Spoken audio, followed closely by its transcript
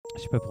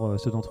Je sais pas pour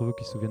ceux d'entre vous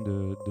qui se souviennent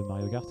de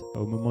Mario Kart,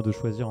 au moment de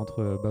choisir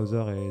entre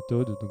Bowser et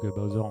Toad, donc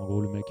Bowser en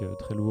gros le mec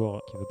très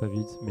lourd qui va pas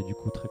vite mais du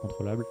coup très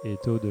contrôlable, et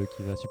Toad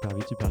qui va super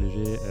vite, super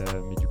léger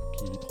mais du coup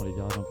qui prend les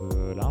virages un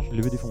peu larges.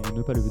 Lever des fonds ou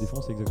ne pas lever des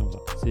fonds, c'est exactement ça.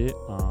 C'est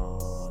un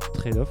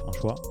trade-off, un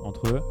choix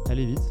entre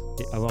aller vite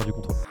et avoir du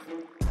contrôle.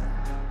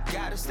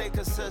 Gotta stay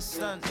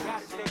consistent.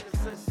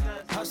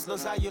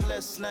 Hustlers, are you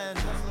listening?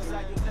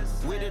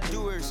 We're the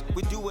doers.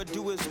 We do what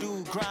doers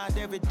do. Grind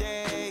every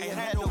day and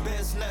handle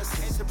business.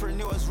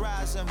 Entrepreneurs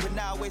rising, but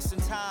now wasting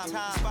time.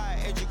 Inspire,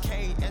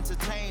 educate,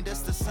 entertain.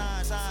 That's the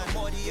sign.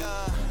 More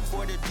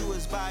for the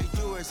doers by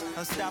doers.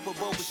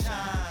 Unstoppable with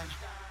shine.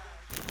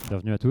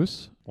 Bienvenue à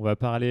tous. On va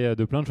parler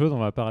de plein de choses. On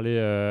va parler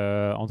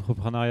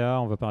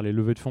entrepreneuriat, on va parler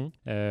levée de fonds.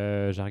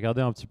 J'ai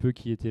regardé un petit peu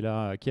qui était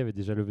là, qui avait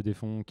déjà levé des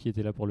fonds, qui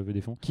était là pour lever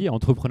des fonds, qui est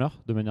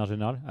entrepreneur de manière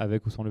générale,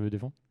 avec ou sans lever des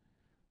fonds.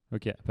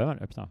 Ok, pas mal.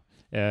 Ah, putain.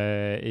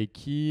 Et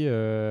qui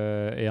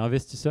est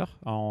investisseur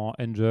en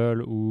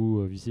angel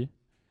ou VC.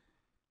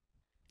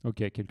 Ok,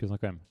 quelques-uns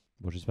quand même.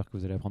 Bon, j'espère que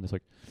vous allez apprendre des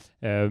trucs.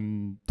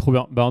 Trop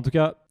bien. Bah, en tout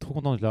cas, trop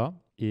content d'être là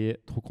et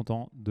trop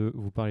content de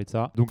vous parler de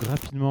ça. Donc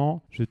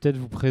rapidement, je vais peut-être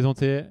vous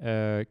présenter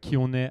qui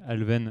on est,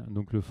 Alven,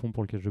 donc le fonds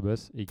pour lequel je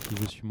bosse et qui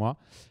je suis moi.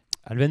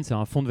 Alven, c'est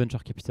un fonds de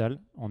venture capital.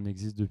 On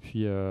existe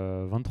depuis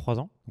 23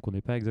 ans, donc on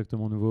n'est pas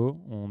exactement nouveau.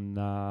 On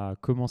a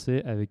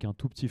commencé avec un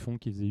tout petit fonds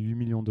qui faisait 8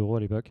 millions d'euros à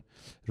l'époque.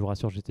 Je vous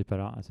rassure, je n'étais pas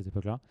là à cette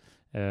époque-là.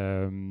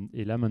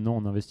 Et là, maintenant,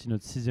 on investit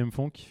notre 6e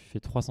fonds qui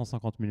fait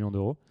 350 millions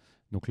d'euros.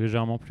 Donc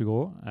légèrement plus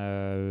gros,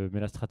 mais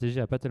la stratégie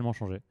n'a pas tellement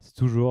changé. C'est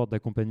toujours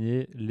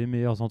d'accompagner les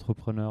meilleurs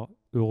entrepreneurs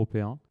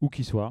européens, où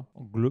qu'ils soient,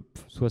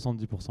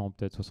 70%,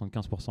 peut-être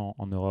 75%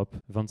 en Europe,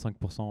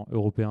 25%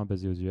 européens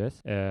basés aux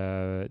US,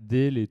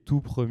 dès les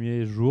tout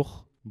premiers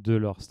jours de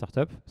leur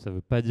startup. Ça ne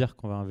veut pas dire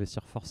qu'on va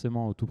investir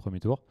forcément au tout premier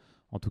tour.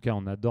 En tout cas,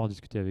 on adore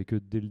discuter avec eux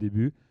dès le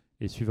début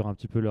et suivre un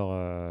petit peu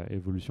leur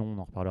évolution, on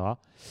en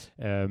reparlera.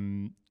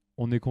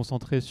 On est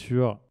concentré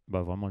sur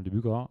vraiment le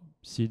début, quoi.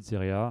 Seed,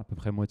 série A, à peu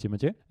près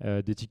moitié-moitié.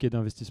 Des tickets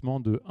d'investissement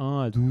de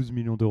 1 à 12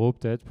 millions d'euros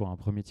peut-être pour un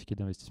premier ticket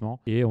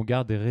d'investissement. Et on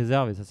garde des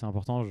réserves, et ça c'est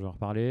important, je vais en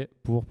reparler,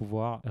 pour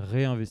pouvoir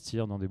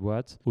réinvestir dans des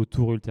boîtes au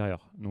tour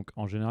ultérieur. Donc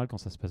en général, quand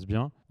ça se passe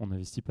bien, on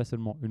n'investit pas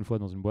seulement une fois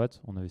dans une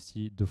boîte, on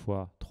investit 2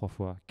 fois, 3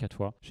 fois, 4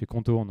 fois. Chez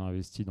Conto, on a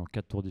investi dans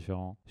 4 tours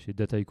différents. Chez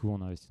Dataiku,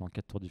 on a investi dans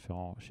 4 tours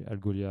différents. Chez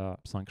Algolia,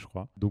 5 je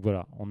crois. Donc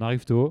voilà, on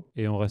arrive tôt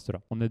et on reste là.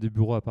 On a des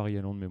bureaux à Paris et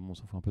à Londres, mais bon, on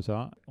s'en fout un peu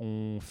ça.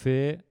 On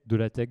fait de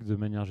la tech de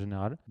manière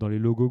générale. Dans les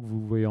logos que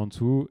vous voyez en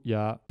dessous, il y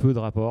a peu de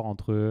rapport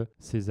entre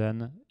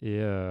Cézanne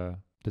et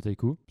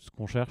Dataiku. Ce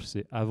qu'on cherche,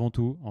 c'est avant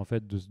tout en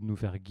fait, de nous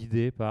faire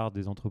guider par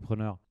des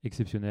entrepreneurs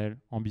exceptionnels,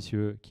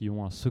 ambitieux, qui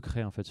ont un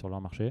secret en fait, sur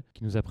leur marché,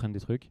 qui nous apprennent des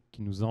trucs,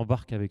 qui nous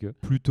embarquent avec eux,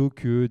 plutôt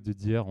que de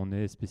dire on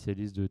est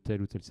spécialiste de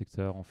tel ou tel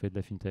secteur, on fait de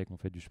la fintech, on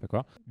fait du je sais pas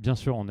quoi. Bien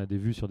sûr, on a des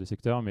vues sur des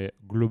secteurs, mais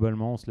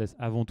globalement, on se laisse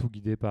avant tout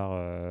guider par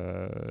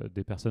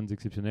des personnes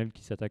exceptionnelles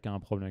qui s'attaquent à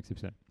un problème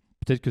exceptionnel.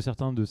 Peut-être que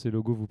certains de ces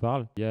logos vous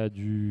parlent. Il y a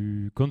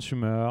du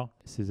consumer,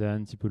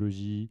 Cézanne,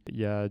 typologie, il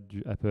y a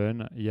du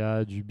Happen, il y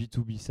a du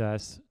B2B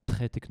SaaS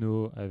très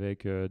techno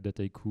avec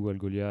Dataiku,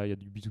 Algolia, il y a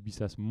du B2B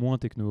SaaS moins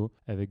techno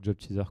avec Job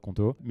Teaser,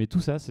 Conto. Mais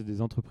tout ça, c'est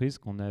des entreprises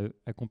qu'on a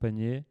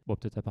accompagnées,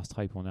 peut-être à part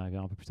Stripe, on y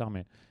arrivera un peu plus tard,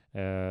 mais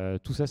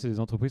tout ça, c'est des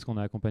entreprises qu'on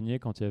a accompagnées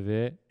quand il y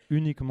avait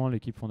uniquement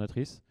l'équipe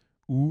fondatrice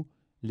ou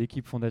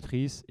l'équipe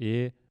fondatrice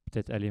et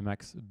peut-être aller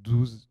max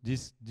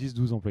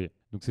 10-12 employés.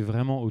 Donc c'est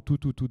vraiment au tout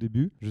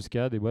début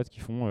jusqu'à des boîtes qui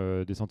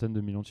font des centaines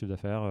de millions de chiffres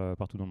d'affaires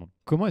partout dans le monde.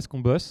 Comment est-ce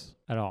qu'on bosse ?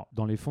 Alors,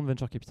 dans les fonds de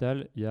venture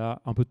capital, il y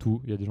a un peu de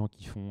tout. Il y a des gens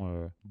qui font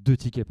 2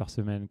 tickets par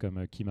semaine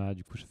comme Kima,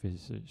 du coup je fais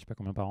je sais pas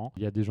combien par an.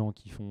 Il y a des gens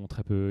qui font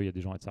très peu, il y a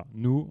des gens et ça.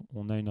 Nous,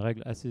 on a une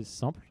règle assez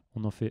simple.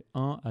 On en fait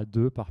 1 à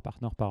 2 par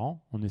partenaire par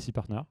an. On est 6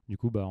 partenaires. Du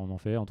coup, on en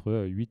fait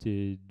entre 8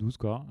 et 12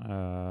 quoi,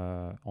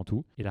 en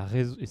tout. Et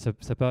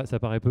ça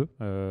paraît peu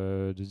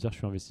de se dire je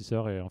suis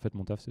investisseur et en fait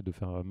mon taf c'est de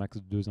faire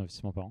max 2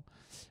 investissements par an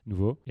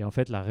nouveaux. Et en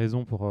fait, la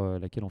raison pour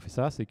laquelle on fait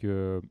ça, c'est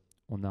que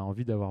on a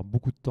envie d'avoir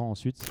beaucoup de temps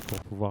ensuite pour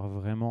pouvoir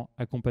vraiment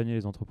accompagner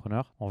les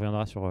entrepreneurs. On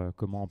reviendra sur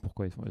comment,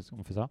 pourquoi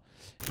on fait ça.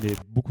 Mais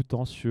beaucoup de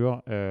temps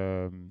sur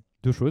 2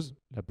 choses.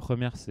 La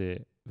première,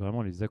 c'est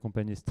vraiment les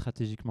accompagner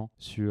stratégiquement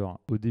sur,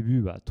 au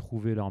début,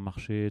 trouver leur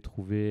marché,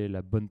 trouver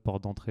la bonne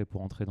porte d'entrée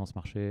pour entrer dans ce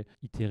marché,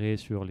 itérer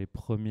sur les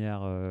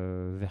premières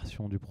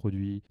versions du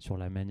produit, sur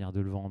la manière de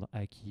le vendre,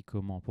 à qui,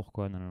 comment,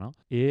 pourquoi, nanana.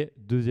 Et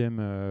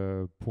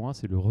deuxième point,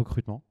 c'est le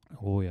recrutement. En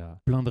gros, il y a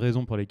plein de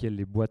raisons pour lesquelles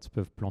les boîtes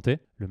peuvent planter.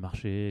 Le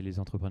marché, les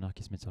entrepreneurs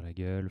qui se mettent sur la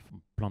gueule,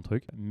 font plein de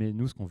trucs. Mais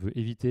nous, ce qu'on veut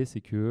éviter,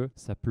 c'est que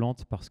ça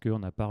plante parce qu'on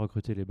n'a pas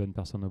recruté les bonnes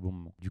personnes au bon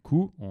moment. Du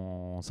coup,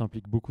 on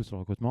s'implique beaucoup sur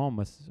le recrutement.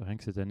 Moi, rien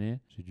que cette année,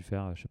 j'ai dû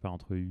faire, je sais pas,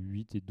 entre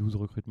 8 et 12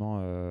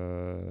 recrutements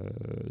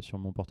sur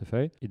mon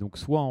portefeuille. Et donc,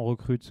 soit on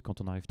recrute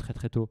quand on arrive très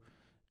très tôt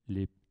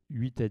les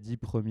 8 à 10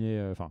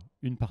 premiers,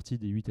 une partie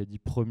des 8 à 10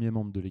 premiers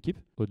membres de l'équipe,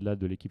 au-delà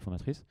de l'équipe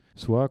fondatrice,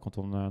 soit quand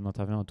on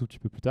intervient un tout petit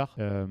peu plus tard,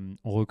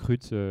 on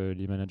recrute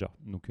les managers,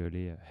 donc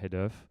les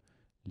head-off,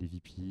 les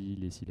VP,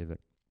 les C-level.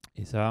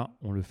 Et ça,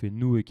 on le fait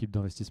nous, équipe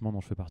d'investissement dont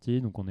je fais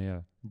partie, donc on est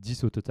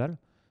 10 au total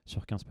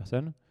sur 15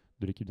 personnes.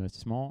 de l'équipe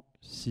d'investissement,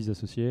 6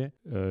 associés,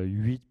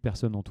 8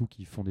 personnes en tout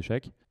qui font des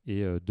chèques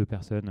et 2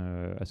 personnes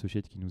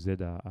associées qui nous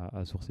aident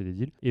à sourcer des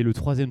deals. Et le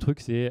troisième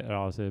truc,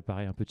 alors c'est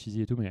pareil un peu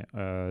cheesy et tout, mais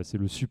c'est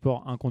le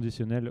support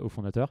inconditionnel aux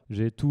fondateurs.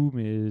 J'ai tous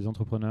mes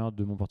entrepreneurs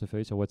de mon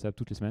portefeuille sur WhatsApp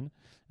toutes les semaines,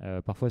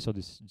 parfois sur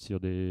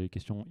des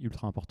questions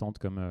ultra importantes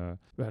comme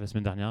la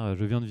semaine dernière,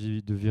 je viens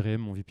de virer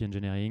mon VP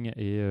Engineering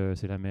et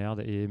c'est la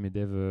merde et mes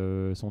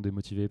devs sont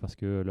démotivés parce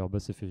que leur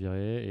boss s'est fait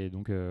virer et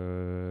donc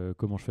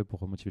comment je fais pour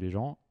remotiver les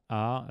gens,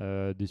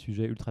 à des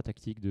sujets ultra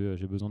tactiques de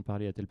j'ai besoin de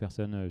parler à telle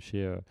personne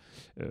chez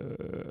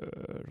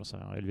j'en sais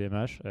rien,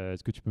 LVMH,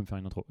 est-ce que tu peux me faire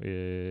une intro?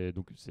 Et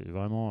donc c'est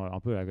vraiment un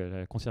peu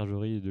la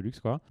conciergerie de luxe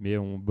quoi, mais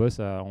on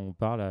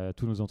parle à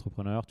tous nos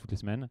entrepreneurs toutes les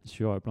semaines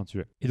sur plein de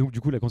sujets. Et donc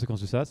du coup la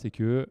conséquence de ça, c'est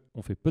que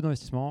on fait peu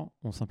d'investissement,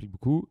 on s'implique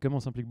beaucoup. Comme on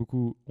s'implique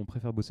beaucoup, on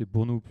préfère bosser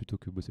pour nous plutôt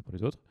que bosser pour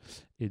les autres.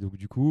 Et donc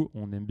du coup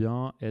on aime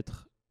bien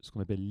être ce qu'on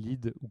appelle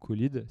lead ou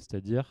co-lead,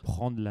 c'est-à-dire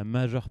prendre la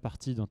majeure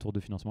partie d'un tour de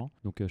financement.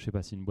 Donc je sais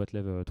pas, si une boîte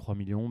lève 3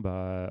 millions,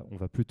 on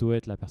va plutôt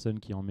être la personne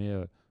qui en met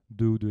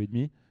 2 ou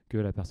 2,5 que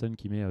la personne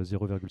qui met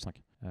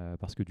 0,5.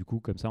 Parce que du coup,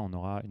 comme ça, on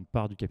aura une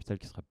part du capital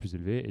qui sera plus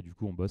élevée et du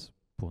coup, on bosse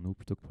pour nous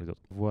plutôt que pour les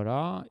autres.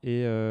 Voilà,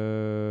 et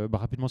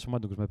rapidement sur moi,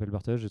 donc je m'appelle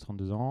Bartosz, j'ai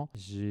 32 ans.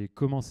 J'ai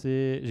quasiment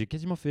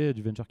fait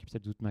du venture capital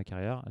toute ma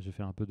carrière. J'ai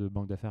fait un peu de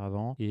banque d'affaires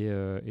avant et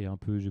un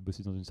peu, j'ai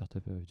bossé dans une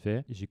startup vite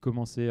fait. J'ai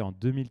commencé en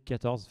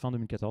 2014, fin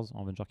 2014,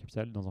 en venture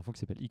capital dans un fonds qui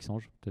s'appelle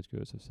Xange, peut-être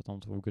que certains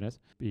d'entre vous connaissent.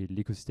 Et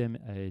l'écosystème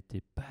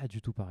était pas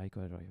du tout pareil,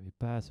 quoi. Genre, il n'y avait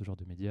pas ce genre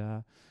de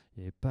médias,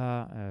 il n'y avait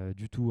pas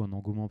du tout un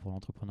engouement pour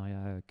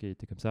l'entrepreneuriat qui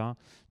était comme ça.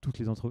 Toutes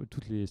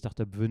les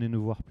startups venaient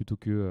nous voir plutôt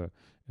que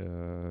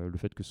le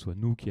fait que ce soit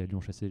nous qui allions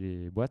chasser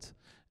les boîtes.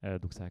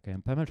 Donc ça a quand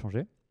même pas mal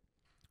changé.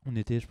 On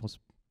était, je pense,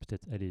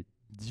 peut-être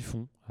 10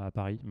 fonds à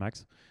Paris,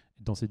 max.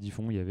 Dans ces 10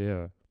 fonds, il y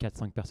avait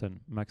 4-5 personnes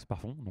max par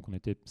fonds. Donc on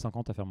était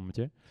 50 à faire mon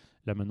métier.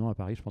 Là maintenant, à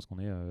Paris, je pense qu'on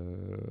est,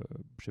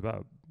 je sais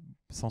pas,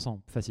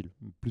 500, facile,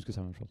 plus que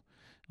ça, même chose.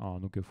 Alors,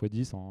 donc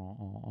x10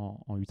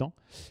 en 8 ans.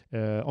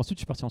 Ensuite,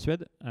 je suis parti en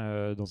Suède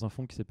dans un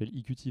fonds qui s'appelle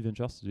EQT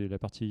Ventures. C'est la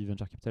partie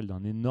venture capital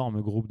d'un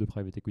énorme groupe de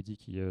private equity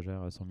qui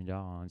gère 100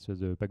 milliards, un espèce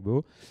de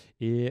paquebot.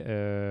 Et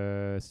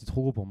c'était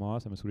trop gros pour moi,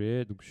 ça m'a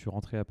saoulé. Donc je suis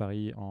rentré à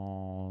Paris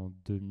en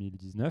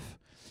 2019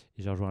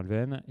 et j'ai rejoint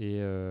Alven.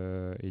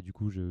 Et du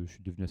coup, je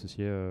suis devenu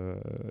associé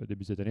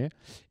début de cette année.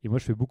 Et moi,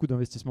 je fais beaucoup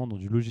d'investissements dans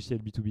du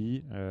logiciel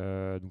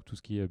B2B, donc tout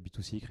ce qui est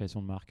B2C,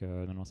 création de marque.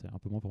 Non, c'est un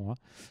peu moins pour moi.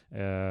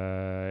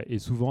 Et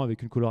souvent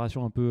avec une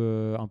coloration un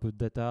peu de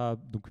data,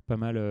 donc pas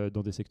mal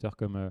dans des secteurs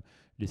comme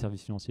les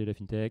services financiers, la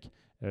fintech,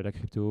 la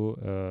crypto,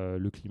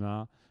 le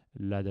climat,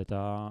 la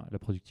data, la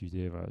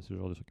productivité, voilà, ce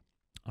genre de trucs.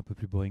 Un peu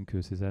plus boring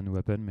que Cézanne ou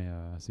Appen, mais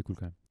c'est cool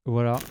quand même.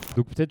 Voilà,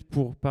 donc peut-être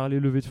pour parler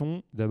levée de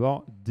fonds,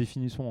 d'abord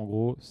définissons en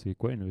gros c'est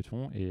quoi une levée de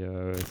fonds et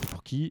c'est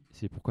pour qui,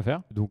 c'est pour quoi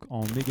faire. Donc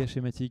en méga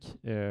schématique,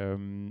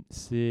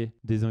 c'est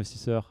des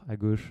investisseurs à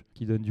gauche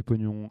qui donnent du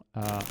pognon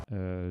à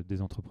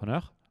des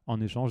entrepreneurs en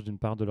échange d'une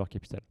part de leur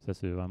capital. Ça,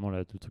 c'est vraiment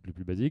le truc le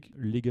plus basique.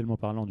 Légalement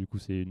parlant, du coup,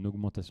 c'est une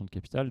augmentation de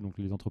capital. Donc,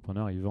 les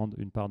entrepreneurs, ils vendent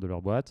une part de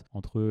leur boîte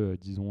entre,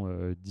 disons,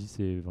 10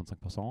 et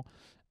 25%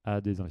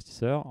 à des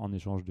investisseurs en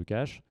échange de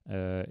cash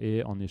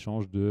et en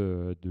échange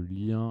de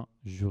liens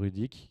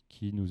juridiques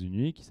qui nous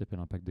unissent, qui s'appelle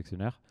un pacte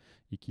d'actionnaires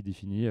et qui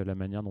définit la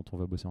manière dont on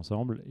va bosser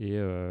ensemble et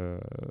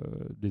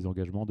des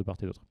engagements de part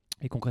et d'autre.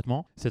 Et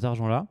concrètement, cet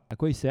argent-là, à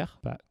quoi il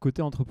sert ?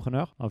 Côté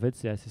entrepreneur, en fait,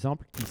 c'est assez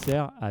simple. Il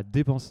sert à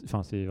dépenser,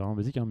 enfin c'est vraiment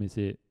basique, hein, mais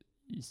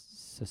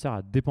ça sert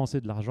à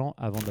dépenser de l'argent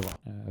avant de l'avoir.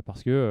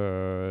 Parce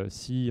que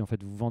si en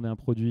fait vous vendez un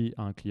produit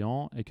à un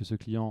client et que ce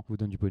client vous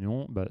donne du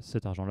pognon,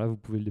 cet argent-là, vous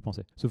pouvez le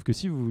dépenser. Sauf que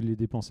si vous voulez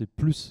dépenser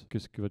plus que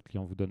ce que votre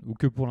client vous donne ou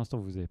que pour l'instant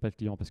vous n'avez pas de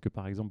client parce que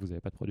par exemple vous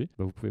n'avez pas de produit,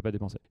 vous ne pouvez pas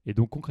dépenser. Et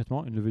donc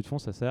concrètement, une levée de fonds,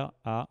 ça sert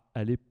à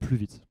aller plus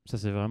vite. Ça,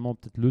 c'est vraiment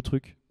peut-être le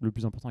truc le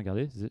plus important à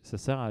garder, ça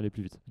sert à aller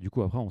plus vite. Du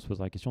coup, après, on se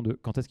posera la question de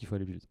quand est-ce qu'il faut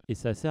aller plus vite. Et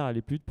ça sert à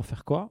aller plus vite pour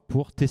faire quoi ?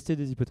 Pour tester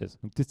des hypothèses.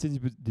 Donc tester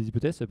des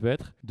hypothèses, ça peut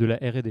être de la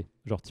R&D.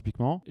 Genre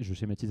typiquement, je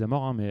schématise à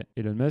mort, hein, mais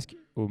Elon Musk,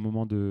 au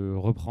moment de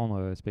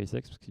reprendre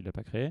SpaceX, parce qu'il l'a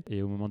pas créé,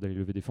 et au moment d'aller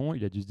lever des fonds,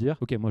 il a dû se dire,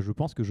 ok, moi je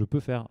pense que je peux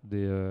faire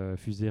des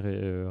fusées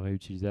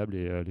réutilisables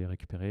et les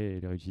récupérer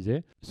et les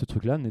réutiliser. Ce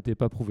truc-là n'était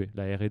pas prouvé.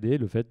 La R&D,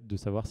 le fait de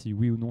savoir si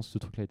oui ou non ce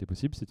truc-là était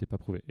possible, c'était pas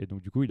prouvé. Et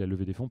donc du coup, il a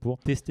levé des fonds pour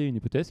tester une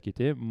hypothèse qui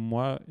était,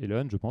 moi,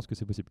 Elon, je pense que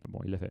c'est possible.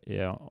 Bon, il l'a fait.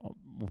 Et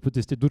on peut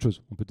tester d'autres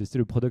choses. On peut tester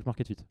le product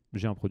market fit.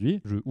 J'ai un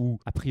produit où,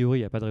 a priori,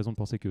 il n'y a pas de raison de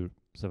penser que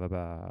ça va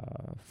pas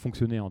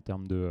fonctionner en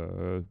termes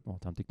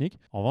techniques.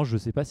 En revanche, je ne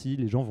sais pas si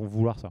les gens vont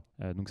vouloir ça.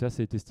 Donc ça,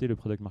 c'est tester le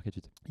product market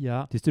fit. Il y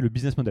a tester le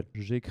business model.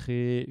 J'ai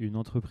créé une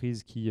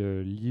entreprise qui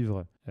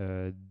livre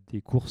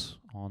des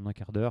courses en un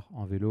quart d'heure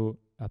en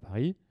vélo à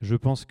Paris. Je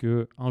pense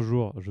qu'un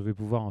jour, je vais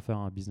pouvoir en faire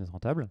un business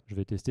rentable. Je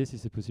vais tester si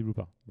c'est possible ou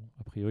pas. Bon,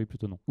 a priori,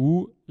 plutôt non.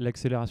 Ou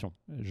l'accélération.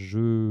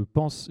 Je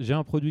pense, j'ai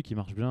un produit qui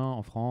marche bien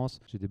en France,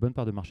 j'ai des bonnes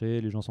parts de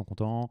marché, les gens sont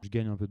contents, je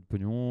gagne un peu de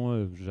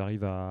pognon,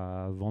 j'arrive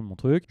à vendre mon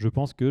truc. Je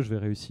pense que je vais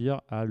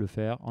réussir à le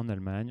faire en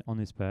Allemagne, en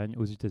Espagne,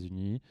 aux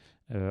États-Unis,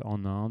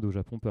 en Inde, au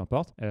Japon, peu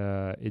importe.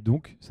 Et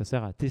donc, ça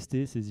sert à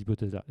tester ces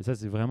hypothèses-là. Et ça,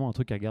 c'est vraiment un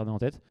truc à garder en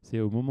tête. C'est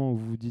au moment où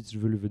vous vous dites je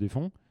veux lever des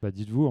fonds, bah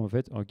dites-vous en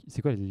fait,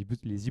 c'est quoi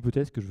les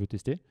hypothèses que je veux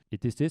tester. Et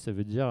tester, ça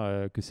veut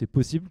dire que c'est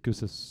possible que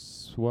ce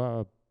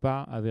soit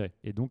pas avéré.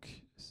 Et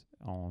donc,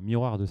 en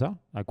miroir de ça,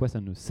 à quoi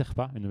ça ne sert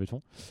pas une levée de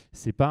fonds?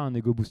 C'est pas un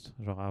ego boost,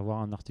 genre avoir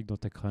un article dans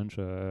TechCrunch,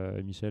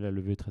 Michel a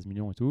levé 13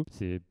 millions et tout,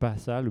 c'est pas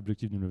ça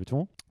l'objectif d'une levée de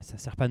fonds. Ça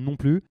sert pas non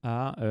plus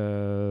à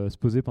se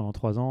poser pendant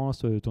 3 ans,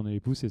 se tourner les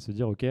pouces et se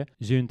dire ok,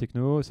 j'ai une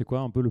techno, c'est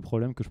quoi un peu le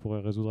problème que je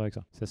pourrais résoudre avec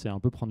ça? Ça, c'est un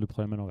peu prendre le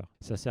problème à l'envers.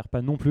 Ça sert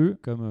pas non plus,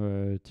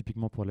 comme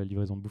typiquement pour la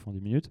livraison de bouffe en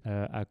 10 minutes,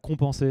 à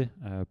compenser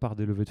par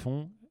des levées de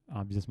fonds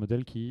un business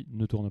model qui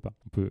ne tourne pas.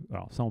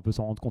 On peut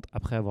s'en rendre compte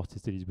après avoir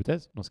testé les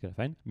hypothèses, dans ce cas-là,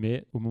 fine,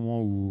 mais au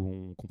moment où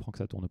on comprend que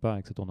ça tourne pas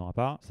et que ça tournera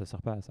pas, ça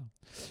sert pas à ça.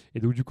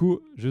 Et donc du coup,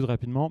 juste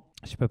rapidement,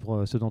 je sais pas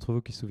pour ceux d'entre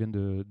vous qui se souviennent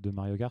de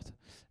Mario Kart,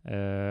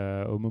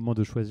 au moment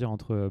de choisir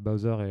entre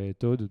Bowser et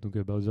Toad, donc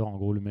Bowser en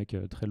gros le mec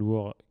très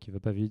lourd qui va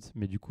pas vite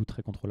mais du coup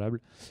très contrôlable,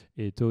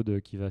 et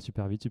Toad qui va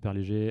super vite, super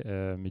léger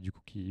mais du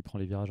coup qui prend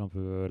les virages un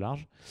peu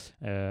larges,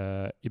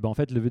 et ben en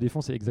fait lever des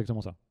fonds c'est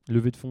exactement ça.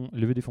 Lever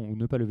des fonds ou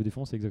ne pas lever des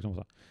fonds c'est exactement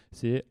ça.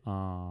 C'est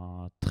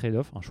un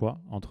trade-off, un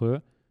choix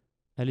entre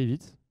aller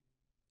vite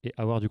et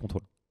avoir du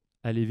contrôle.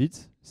 Aller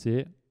vite,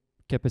 c'est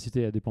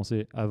capacité à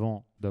dépenser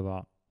avant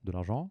d'avoir de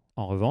l'argent.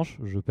 En revanche,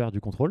 je perds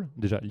du contrôle.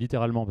 Déjà,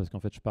 littéralement, parce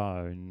qu'en fait, je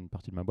pars une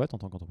partie de ma boîte en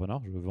tant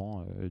qu'entrepreneur. Je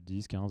vends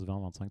 10, 15, 20,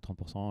 25,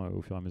 30%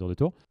 au fur et à mesure des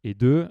tours. Et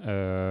deux,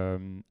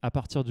 à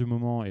partir du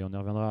moment, et on y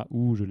reviendra,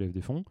 où je lève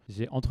des fonds,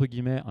 j'ai entre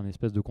guillemets un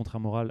espèce de contrat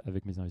moral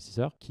avec mes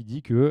investisseurs qui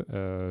dit que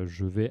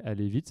je vais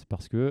aller vite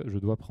parce que je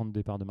dois prendre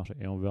des parts de marché.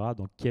 Et on verra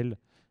dans quelle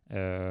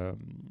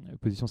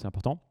position c'est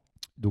important.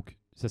 Donc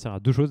ça sert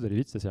à deux choses d'aller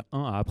vite. Ça sert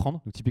à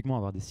apprendre, donc typiquement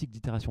avoir des cycles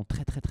d'itération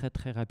très très très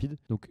très rapides.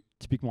 Donc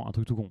typiquement un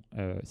truc tout con,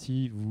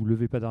 si vous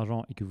levez pas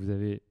d'argent et que vous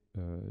avez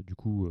du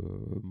coup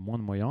moins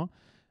de moyens,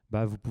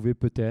 bah, vous pouvez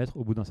peut-être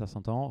au bout d'un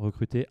certain temps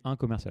recruter un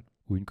commercial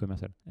ou une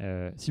commerciale.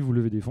 Si vous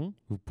levez des fonds,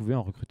 vous pouvez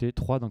en recruter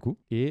 3 d'un coup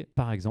et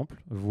par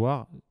exemple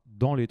voir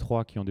dans les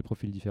 3 qui ont des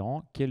profils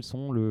différents, quel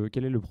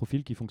est le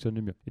profil qui fonctionne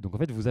le mieux. Et donc en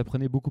fait, vous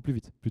apprenez beaucoup plus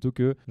vite. Plutôt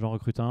que j'en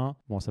recrute un,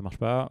 bon ça marche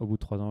pas, au bout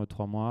de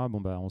 3 mois, bon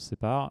bah on se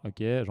sépare,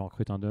 ok, j'en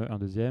recrute un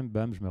deuxième,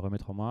 bam, je me remets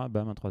 3 mois,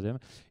 bam, un troisième.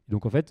 Et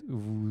donc en fait,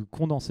 vous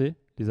condensez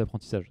les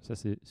apprentissages. Ça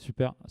c'est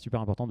super, super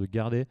important de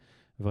garder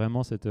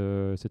vraiment cet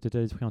état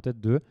d'esprit en tête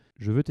de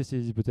je veux tester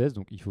les hypothèses,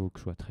 donc il faut que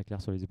je sois très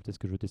clair sur les hypothèses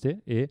que je veux tester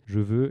et je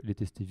veux les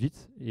tester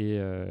vite et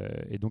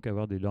donc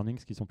avoir des learnings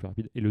qui sont plus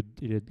rapides. Et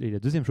la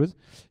deuxième chose,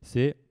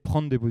 c'est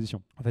prendre des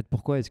positions. En fait,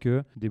 pourquoi est-ce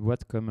que des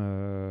boîtes comme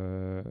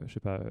je sais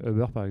pas,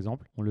 Uber par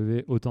exemple ont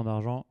levé autant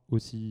d'argent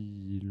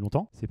aussi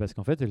longtemps? C'est parce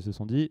qu'en fait elles se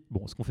sont dit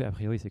bon, ce qu'on fait a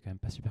priori c'est quand même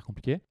pas super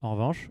compliqué. En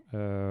revanche,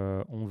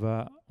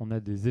 on a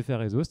des effets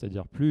réseau,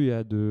 c'est-à-dire plus il y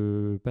a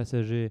de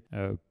passagers,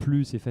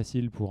 plus c'est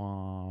facile pour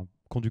un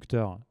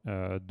conducteur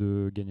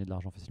de gagner de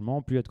l'argent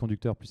facilement. Plus il y a de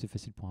conducteurs, plus c'est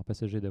facile pour un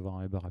passager d'avoir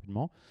un Uber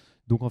rapidement.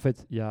 Donc en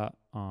fait, il y a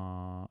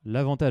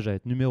l'avantage à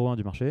être numéro 1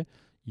 du marché,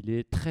 il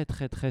est très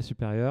très très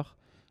supérieur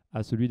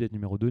à celui d'être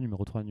numéro 2,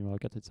 numéro 3, numéro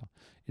 4, etc.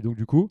 Et donc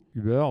du coup,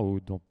 Uber, ou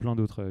dans plein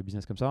d'autres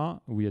business comme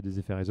ça, où il y a des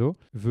effets réseau,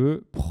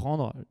 veut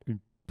prendre une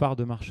part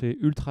de marché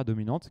ultra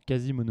dominante,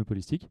 quasi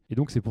monopolistique. Et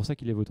donc, c'est pour ça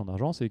qu'il lève autant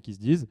d'argent, c'est qu'ils se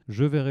disent,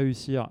 je vais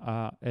réussir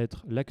à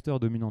être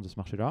l'acteur dominant de ce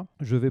marché-là,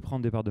 je vais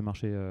prendre des parts de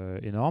marché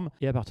énormes,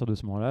 et à partir de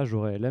ce moment-là,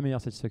 j'aurai la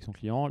meilleure satisfaction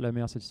client, la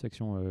meilleure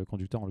satisfaction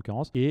conducteur en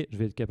l'occurrence, et je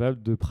vais être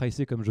capable de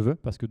pricer comme je veux,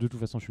 parce que de toute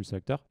façon, je suis le seul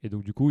acteur. Et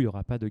donc, du coup, il n'y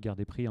aura pas de guerre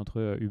des prix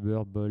entre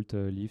Uber, Bolt,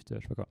 Lyft,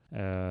 je sais pas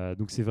quoi.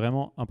 Donc, c'est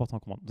vraiment important à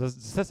comprendre.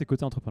 Ça, c'est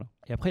côté entrepreneur.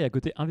 Et après, il y a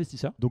côté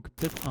investisseur. Donc,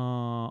 peut-être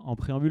en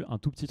préambule, un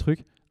tout petit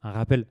truc, un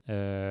rappel.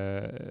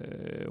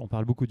 On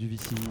parle beaucoup du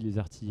VC, les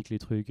articles, les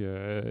trucs,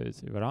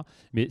 voilà.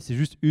 Mais c'est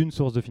juste une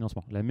source de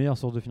financement. La meilleure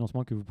source de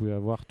financement que vous pouvez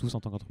avoir tous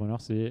en tant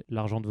qu'entrepreneur, c'est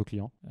l'argent de vos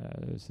clients.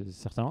 C'est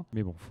certain.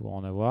 Mais bon, il faut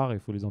en avoir et il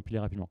faut les empiler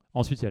rapidement.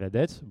 Ensuite, il y a la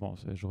dette. Bon,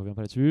 je reviens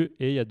pas là-dessus.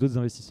 Et il y a d'autres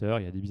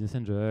investisseurs. Il y a des business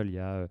angels, il y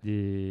a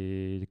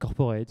des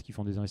corporates qui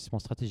font des investissements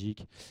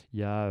stratégiques. Il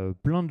y a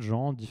plein de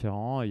gens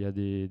différents. Il y a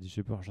je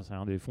sais pas, j'en sais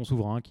rien, des fonds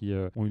souverains qui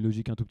ont une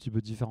logique un tout petit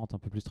peu différente, un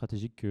peu plus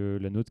stratégique que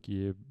la nôtre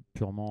qui est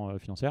purement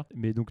financière.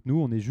 Mais donc nous,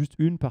 on est juste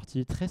une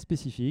partie très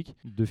spécifique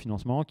de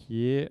financement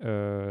qui est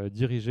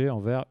dirigée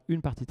envers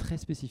une partie très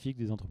spécifique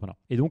des entrepreneurs.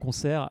 Et donc on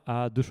sert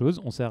à deux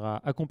choses. On sert à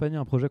accompagner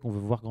un projet qu'on veut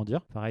voir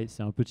grandir. Pareil,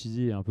 c'est un peu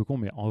cheesy et un peu con,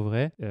 mais en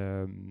vrai,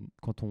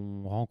 quand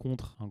on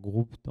rencontre un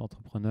groupe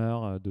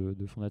d'entrepreneurs,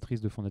 de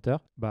fondatrices, de fondateurs,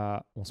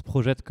 bah, on se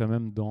projette quand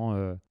même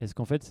dans est-ce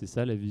qu'en fait c'est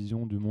ça la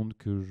vision du monde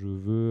que je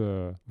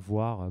veux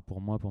voir pour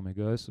moi, pour mes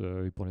gosses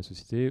et pour la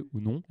société ou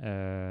non.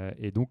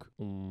 Et donc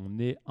on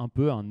est un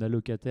peu un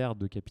allocataire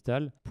de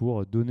capital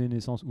pour donner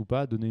naissance ou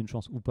pas, donner une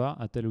chance ou pas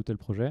à tel ou tel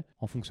projet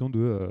en fonction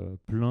de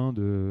plein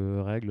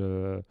de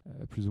règles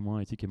plus ou moins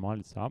éthiques et morales,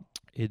 etc.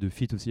 Et de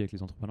fit aussi avec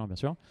les entrepreneurs, bien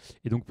sûr.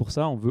 Et donc pour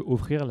ça, on veut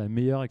offrir la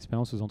meilleure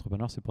expérience aux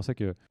entrepreneurs. C'est pour ça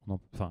que,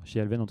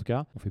 chez Alven en tout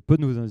cas, on fait peu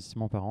de nouveaux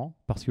investissements par an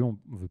parce qu'on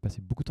veut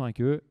passer beaucoup de temps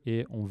avec eux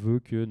et on veut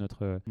que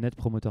notre net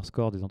promoter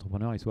score des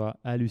entrepreneurs il soit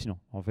hallucinant.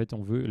 En fait,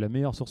 on veut la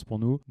meilleure source pour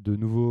nous de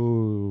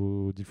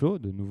nouveaux deal flow,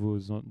 de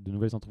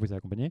nouvelles entreprises à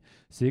accompagner.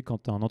 C'est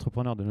quand un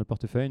entrepreneur de notre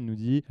portefeuille nous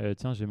dit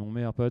tiens, j'ai mon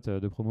meilleur pote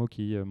de promo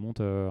qui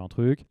monte un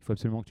truc, il faut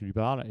absolument que tu lui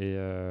parles et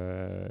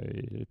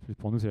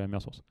pour nous, c'est la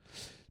meilleure source.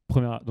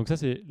 Donc ça,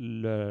 c'est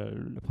la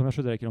première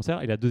chose à laquelle on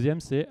sert. Et la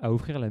deuxième, c'est à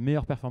offrir la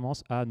meilleure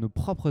performance à nos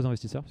propres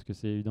investisseurs, parce que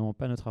c'est évidemment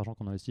pas notre argent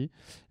qu'on investit.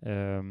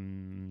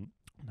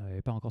 On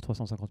n'avait pas encore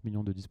 350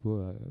 millions de dispo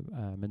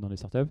à mettre dans les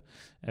startups.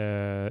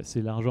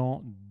 C'est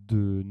l'argent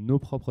de nos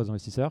propres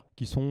investisseurs,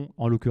 qui sont,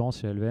 en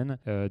l'occurrence chez Alven,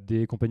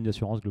 des compagnies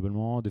d'assurance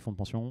globalement, des fonds de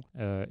pension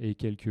et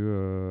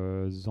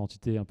quelques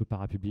entités un peu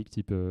parapubliques,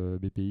 type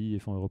BPI et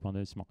Fonds européens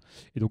d'investissement.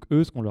 Et donc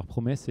eux, ce qu'on leur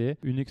promet, c'est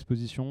une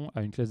exposition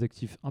à une classe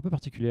d'actifs un peu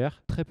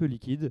particulière, très peu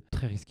liquide,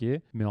 très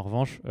risquée, mais en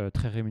revanche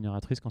très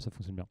rémunératrice quand ça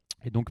fonctionne bien.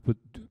 Et donc,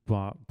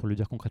 pour le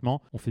dire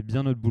concrètement, on fait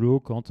bien notre boulot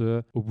quand,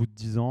 au bout de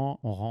 10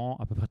 ans, on rend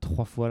à peu près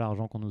 3 fois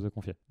l'argent qu'on nous a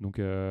confié.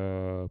 Donc,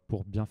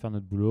 pour bien faire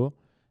notre boulot,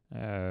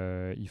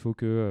 il faut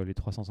que les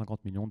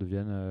 350 millions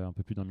deviennent un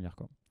peu plus d'1 milliard,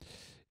 quoi.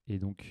 Et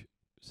donc,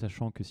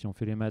 sachant que si on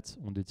fait les maths,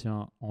 on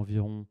détient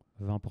environ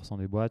 20%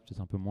 des boîtes,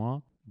 peut-être un peu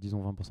moins,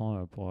 disons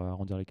 20% pour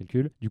arrondir les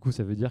calculs. Du coup,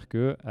 ça veut dire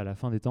qu'à la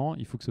fin des temps,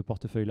 il faut que ce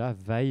portefeuille-là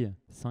vaille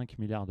 5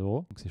 milliards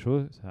d'euros. Donc c'est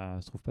chaud, ça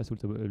ne se trouve pas sous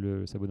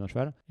le sabot d'un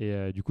cheval.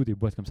 Et du coup, des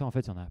boîtes comme ça, en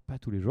fait, il n'y en a pas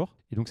tous les jours.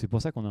 Et donc c'est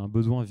pour ça qu'on a un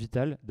besoin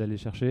vital d'aller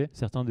chercher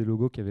certains des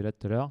logos qu'il y avait là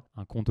tout à l'heure.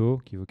 Un Conto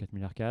qui vaut 4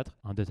 milliards 4,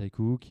 un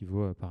Dataiku qui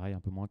vaut pareil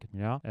un peu moins 4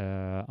 milliards,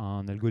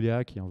 un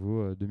Algolia qui en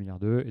vaut 2 milliards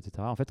 2, etc.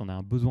 En fait, on a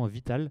un besoin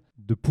vital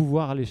de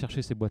pouvoir aller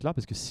chercher ces boîtes-là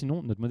parce que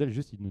sinon, notre modèle,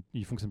 juste, il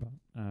ne fonctionne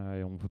pas.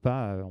 Et on peut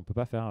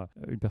pas faire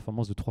une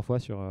performance de 3 fois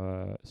sur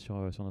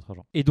notre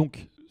argent. Et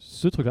donc,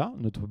 ce truc-là,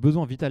 notre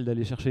besoin vital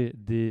d'aller chercher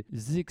des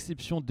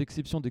exceptions,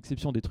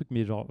 des trucs,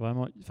 mais genre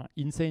vraiment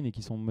insane et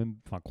qui sont même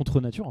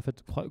contre nature, en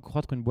fait,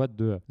 croître une boîte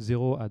de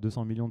 0 à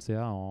 200 millions de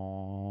CA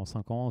en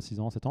 5 ans, 6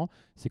 ans, 7 ans,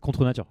 c'est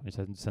contre nature. Et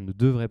ça ne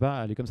devrait pas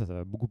aller comme ça. Ça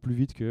va beaucoup plus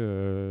vite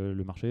que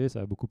le marché,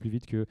 ça va beaucoup plus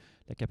vite que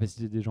la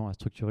capacité des gens à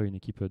structurer une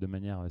équipe de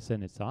manière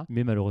saine, etc.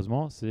 Mais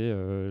malheureusement, c'est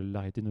la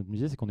réalité de notre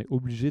métier, c'est qu'on est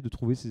obligé de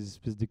trouver ces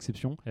espèces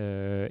d'exceptions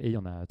et il y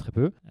en a très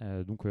peu.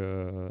 Donc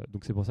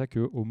c'est pour ça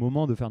qu'au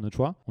moment de faire notre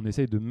choix, on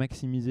essaye de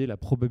maximiser la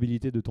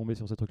probabilité de tomber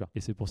sur ces trucs-là.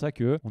 Et c'est pour ça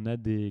qu'on a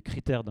des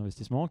critères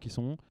d'investissement qui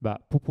sont,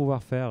 pour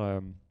pouvoir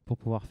faire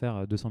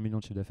 200 millions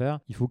de chiffre d'affaires,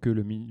 il faut que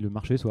le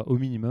marché soit au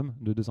minimum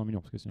de 200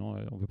 millions, parce que sinon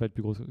on ne peut pas être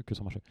plus gros que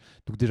son marché.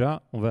 Donc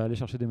déjà, on va aller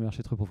chercher des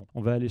marchés très profonds.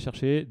 On va aller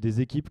chercher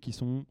des équipes qui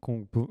sont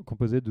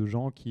composées de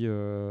gens qui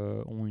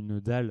ont une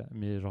dalle,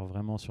 mais genre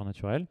vraiment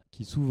surnaturelle,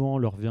 qui souvent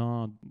leur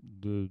vient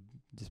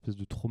d'espèces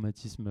de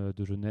traumatisme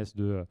de jeunesse,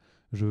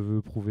 je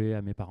veux prouver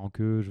à mes parents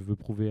que, je veux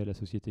prouver à la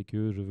société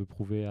que, je veux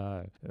prouver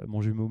à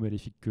mon jumeau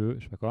maléfique que,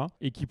 je sais pas quoi,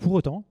 et qui pour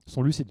autant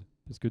sont lucides.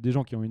 Parce que des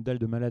gens qui ont une dalle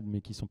de malade mais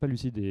qui sont pas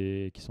lucides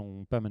et qui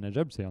sont pas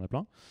manageables, ça y en a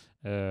plein.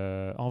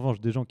 En revanche,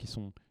 des gens qui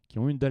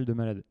ont une dalle de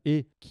malade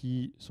et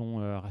qui sont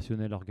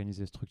rationnels,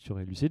 organisés,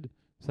 structurés, lucides,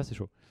 ça c'est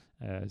chaud.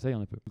 Ça, il y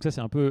en a peu. Donc ça,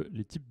 c'est un peu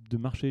les types de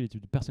marchés, les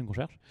types de personnes qu'on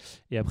cherche.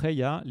 Et après, il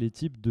y a les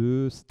types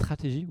de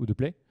stratégies ou de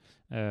play.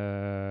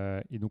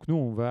 Et donc nous,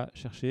 on va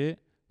chercher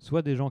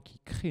soit des gens qui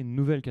créent une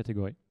nouvelle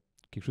catégorie,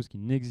 quelque chose qui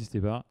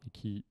n'existait pas et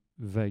qui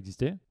va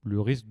exister.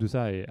 Le risque de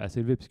ça est assez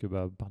élevé puisque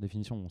par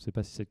définition, on ne sait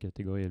pas si cette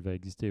catégorie elle va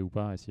exister ou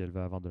pas et si elle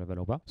va avoir de la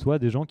valeur ou pas. Soit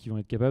des gens qui vont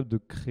être capables de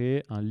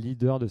créer un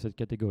leader de cette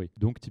catégorie.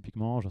 Donc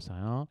typiquement, j'en sais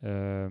rien,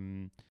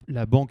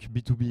 la banque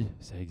B2B,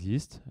 ça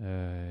existe,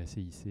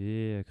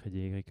 CIC,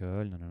 Crédit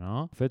Agricole,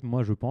 nanana. En fait,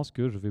 moi, je pense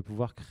que je vais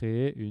pouvoir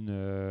créer une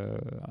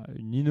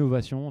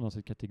innovation dans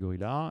cette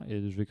catégorie-là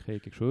et je vais créer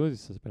quelque chose,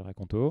 ça s'appellera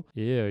Conto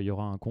et il y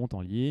aura un compte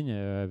en ligne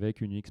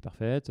avec une UX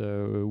parfaite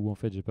où en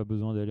fait, j'ai pas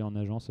besoin d'aller en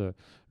agence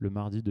le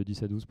mardi de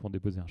 10 à 12 pour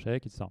déposer un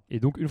chèque, etc. Et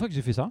donc, une fois que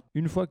j'ai fait ça,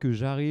 une fois que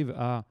j'arrive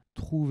à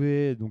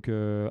trouver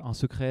un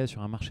secret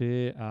sur un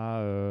marché,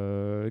 à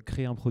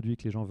créer un produit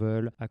que les gens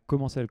veulent, à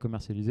commencer à le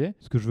commercialiser,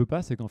 ce que je veux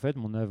pas, c'est qu'en fait,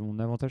 mon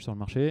avantage sur le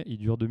marché, il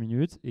dure 2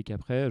 minutes et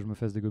qu'après, je me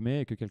fasse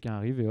dégommer et que quelqu'un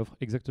arrive et offre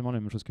exactement la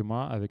même chose que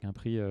moi avec un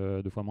prix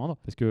 2 fois moindre.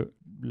 Parce que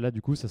là,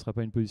 du coup, ça sera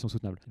pas une position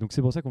soutenable. Donc,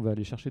 c'est pour ça qu'on va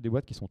aller chercher des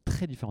boîtes qui sont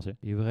très différenciées.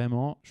 Et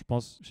vraiment, je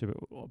pense,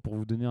 pour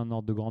vous donner un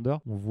ordre de grandeur,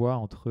 on voit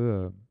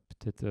entre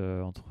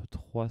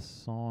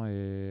 300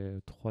 et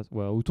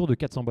autour de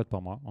 400 boîtes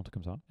par mois, un truc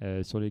comme ça.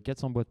 Sur les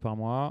 400 boîtes par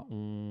mois,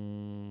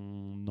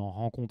 on en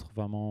rencontre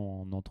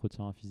vraiment en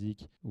entretien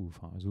physique ou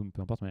Zoom,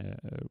 peu importe, mais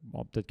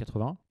peut-être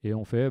 80. Et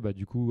on fait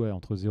du coup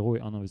entre 0 et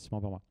 1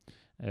 investissement par mois.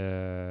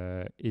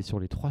 Et sur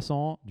les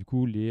 300, du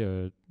coup,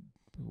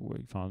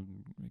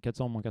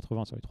 400 moins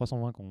 80 sur les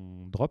 320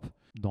 qu'on drop,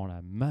 dans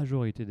la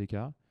majorité des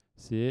cas,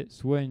 c'est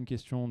soit une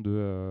question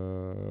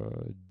de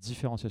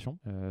différenciation,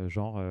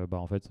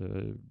 en fait,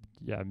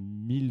 il y a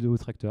 1000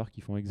 autres acteurs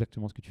qui font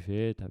exactement ce que tu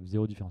fais, tu as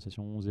zéro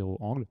différenciation, zéro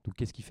angle. Donc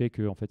qu'est-ce qui fait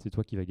que en fait, c'est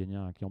toi qui vas gagner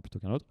un client plutôt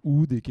qu'un autre?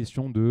 Ou des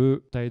questions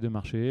de taille de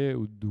marché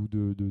ou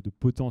de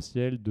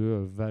potentiel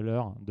de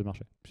valeur de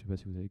marché. Je sais pas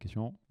si vous avez des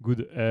questions.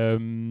 Good.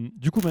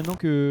 Du coup, maintenant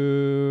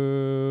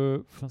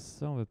que... Enfin,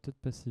 ça, on va peut-être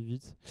passer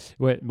vite.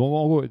 Ouais, bon,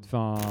 en gros,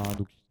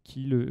 donc,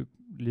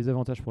 les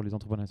avantages pour les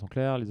entrepreneurs sont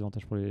clairs, les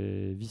avantages pour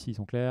les VC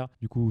sont clairs.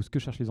 Du coup, ce que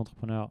cherchent les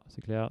entrepreneurs,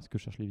 c'est clair. Ce que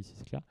cherchent les VC,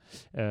 c'est clair.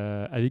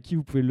 Avec qui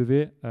vous pouvez le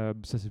lever,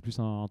 ça c'est plus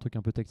un truc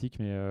un peu tactique,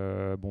 mais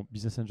bon,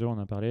 Business Angel, on en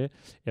a parlé.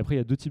 Et après, il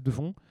y a deux types de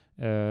fonds.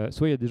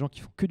 Soit il y a des gens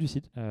qui font que du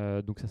site,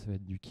 donc ça va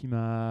être du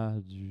Kima,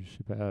 du je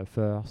sais pas,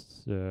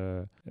 First,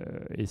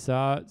 et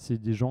ça c'est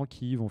des gens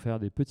qui vont faire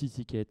des petits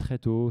tickets très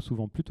tôt,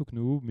 souvent plus tôt que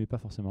nous, mais pas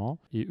forcément.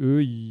 Et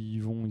eux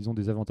ils ont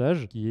des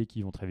avantages, qui est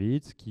qu'ils vont très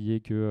vite, qui est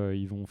que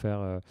ils vont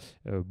faire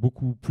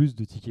beaucoup plus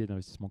de tickets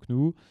d'investissement que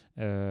nous,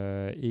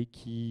 et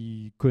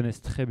qui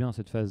connaissent très bien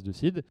cette phase de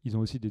seed. Ils ont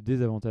aussi des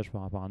désavantages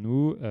par rapport à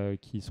nous,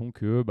 qui sont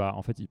que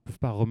en fait ils peuvent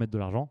pas remettre de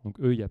l'argent, donc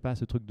eux il n'y a pas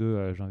ce truc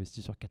de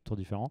j'investis sur 4 tours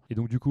différents, et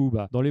donc du coup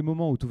dans les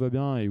moments où tout va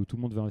bien et où tout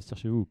le monde veut investir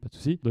chez vous, pas de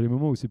souci. Dans les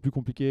moments où c'est plus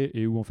compliqué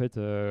et où en fait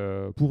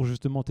pour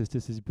justement tester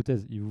ces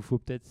hypothèses il vous faut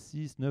peut-être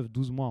 6, 9,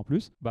 12 mois en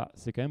plus,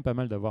 c'est quand même pas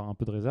mal d'avoir un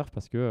peu de réserve,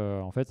 parce que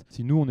en fait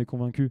si nous on est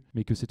convaincus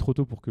mais que c'est trop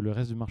tôt pour que le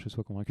reste du marché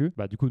soit convaincu,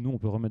 du coup nous on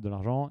peut remettre de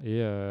l'argent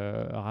et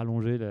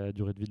rallonger la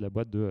durée de vie de la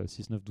boîte de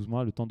 6, 9, 12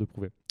 mois, le temps de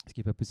prouver. Ce qui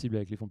n'est pas possible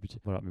avec les fonds petits.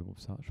 Voilà, mais bon,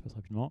 ça, je passe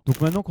rapidement.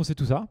 Donc maintenant qu'on sait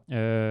tout ça, je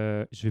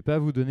ne vais pas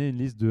vous donner une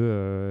liste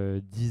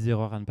de 10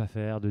 erreurs à ne pas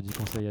faire, de 10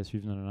 conseils à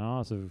suivre,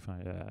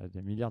 il y a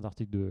des milliards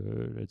d'articles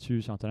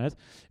là-dessus sur Internet,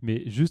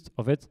 mais juste,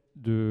 en fait,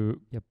 il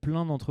y a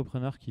plein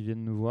d'entrepreneurs qui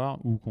viennent nous voir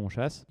ou qu'on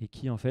chasse et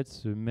qui, en fait,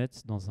 se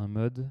mettent dans un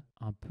mode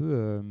un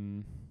peu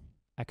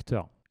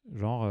acteur.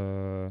 Genre...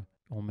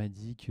 on m'a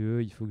dit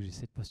qu'il faut que j'ai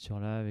cette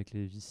posture-là avec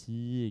les VC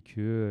et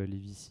que les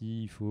VC,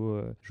 il faut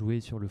jouer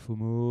sur le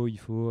FOMO, il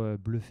faut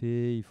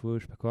bluffer, il faut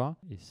je sais pas quoi.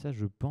 Et ça,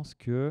 je pense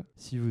que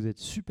si vous êtes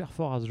super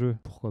fort à ce jeu,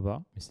 pourquoi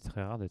pas, mais c'est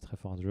très rare d'être très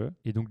fort à ce jeu.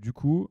 Et donc du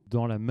coup,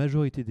 dans la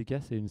majorité des cas,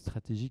 c'est une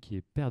stratégie qui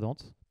est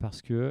perdante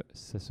parce que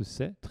ça se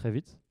sait très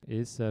vite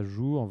et ça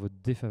joue en votre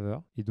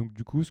défaveur. Et donc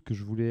du coup, ce que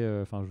je voulais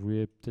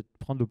peut-être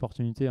prendre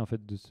l'opportunité en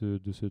fait de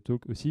ce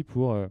talk aussi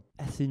pour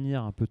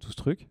assainir un peu tout ce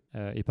truc,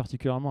 et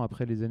particulièrement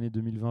après les années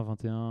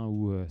 2020-21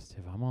 où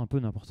c'était vraiment un peu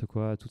n'importe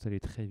quoi, tout allait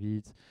très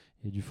vite.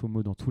 Et du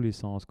FOMO dans tous les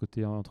sens,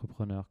 côté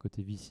entrepreneur,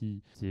 côté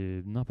VC,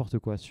 c'est n'importe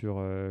quoi sur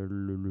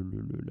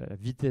la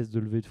vitesse de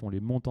levée de fonds, les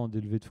montants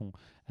des levées de fonds,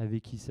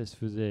 avec qui ça se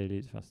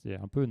faisait, c'était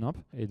un peu nimp.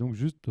 Et donc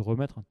juste de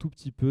remettre un tout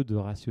petit peu de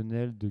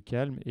rationnel, de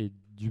calme et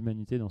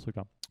d'humanité dans ce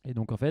truc-là. Et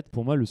donc en fait,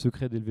 pour moi, le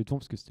secret des levées de fonds,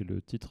 parce que c'était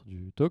le titre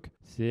du talk,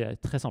 c'est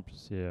très simple,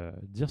 c'est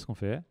dire ce qu'on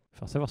fait,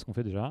 faire savoir ce qu'on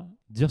fait déjà,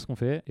 dire ce qu'on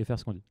fait et faire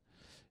ce qu'on dit.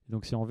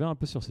 Donc si on revient un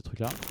peu sur ces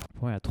trucs-là,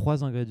 pour moi, il y a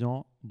 3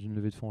 ingrédients d'une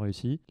levée de fonds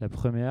réussie. La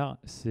première,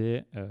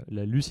 c'est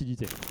la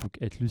lucidité. Donc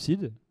être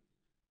lucide,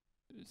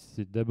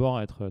 c'est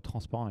d'abord être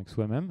transparent avec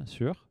soi-même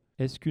sur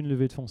est-ce qu'une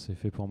levée de fonds, c'est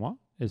fait pour moi?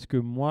 Est-ce que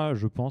moi,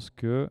 je pense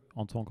que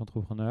en tant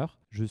qu'entrepreneur,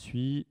 je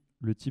suis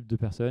le type de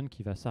personne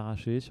qui va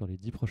s'arracher sur les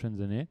 10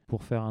 prochaines années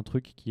pour faire un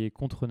truc qui est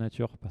contre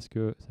nature parce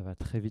que ça va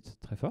très vite,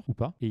 très fort ou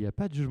pas. Et il n'y a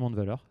pas de jugement de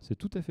valeur. C'est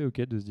tout à fait OK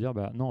de se dire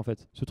non, en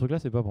fait, ce truc-là,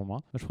 c'est pas pour moi.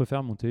 Moi, je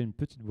préfère monter une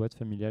petite boîte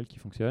familiale qui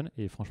fonctionne.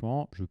 Et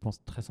franchement, je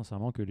pense très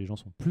sincèrement que les gens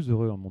sont plus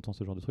heureux en montant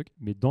ce genre de truc.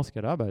 Mais dans ce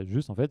cas-là,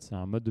 juste en fait, c'est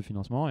un mode de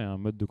financement et un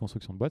mode de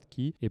construction de boîte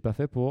qui n'est pas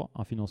fait pour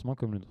un financement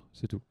comme le nôtre.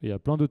 C'est tout. Et il y a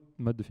plein d'autres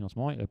modes de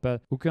financement. Il n'y a pas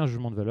aucun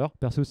jugement de valeur.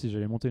 Perso, si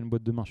j'allais monter une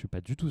boîte demain, je suis pas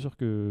du tout sûr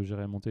que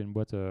j'irais monter une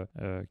boîte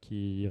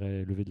qui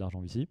irait lever de l'argent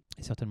ici.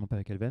 Et certainement pas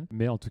avec Alven.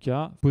 Mais en tout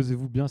cas,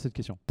 posez-vous bien cette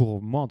question.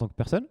 Pour moi en tant que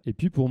personne et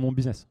puis pour mon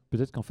business.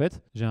 Peut-être qu'en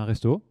fait, j'ai un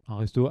resto. Un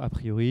resto, a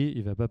priori,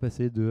 il va pas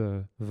passer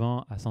de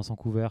 20 à 500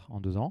 couverts en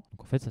 2 ans.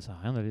 Donc en fait, ça sert à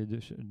rien d'aller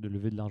de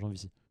lever de l'argent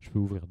ici. Je peux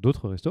ouvrir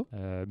d'autres restos,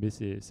 mais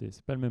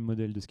c'est pas le même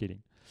modèle de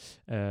scaling.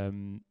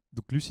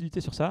 Donc lucidité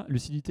sur ça,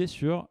 lucidité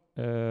sur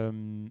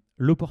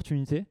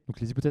l'opportunité, donc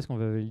les hypothèses qu'on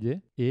va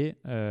valider et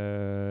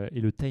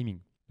le timing.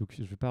 Donc,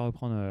 je ne vais pas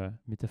reprendre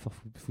métaphore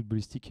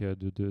footballistique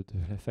de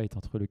la fight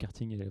entre le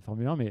karting et la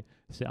Formule 1, mais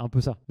c'est un peu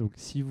ça. Donc,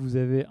 si vous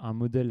avez un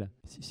modèle,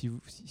 si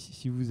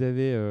vous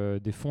avez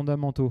des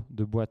fondamentaux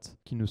de boîte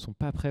qui ne sont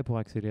pas prêts pour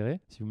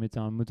accélérer, si vous mettez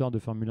un moteur de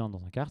Formule 1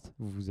 dans un kart,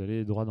 vous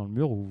allez droit dans le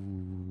mur ou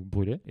vous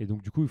brûlez. Et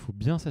donc, du coup, il faut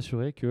bien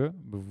s'assurer que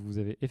vous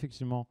avez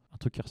effectivement un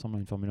truc qui ressemble à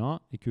une Formule 1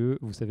 et que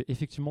vous savez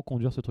effectivement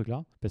conduire ce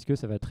truc-là, parce que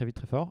ça va très vite,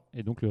 très fort.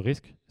 Et donc, le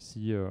risque,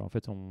 si en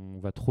fait on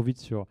va trop vite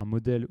sur un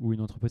modèle ou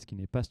une entreprise qui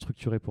n'est pas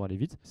structurée pour aller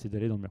vite, c'est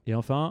d'aller dans le mur. Et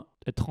enfin,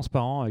 être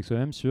transparent avec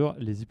soi-même sur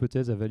les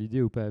hypothèses à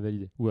valider ou pas à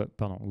valider. Ou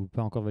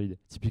pas encore valider.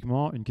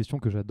 Typiquement, une question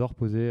que j'adore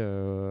poser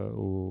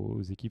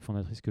aux équipes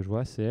fondatrices que je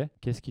vois, c'est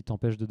qu'est-ce qui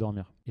t'empêche de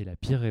dormir? Et la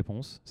pire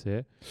réponse,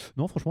 c'est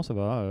non, franchement, ça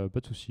va,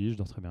 pas de souci, je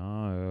dors très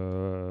bien,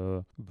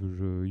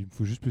 il me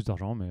faut juste plus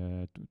d'argent,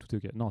 mais tout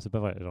est OK. Non, c'est pas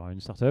vrai. Genre,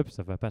 une startup,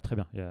 ça va pas très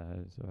bien.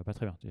 Ça va pas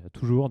très bien. Il y a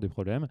toujours des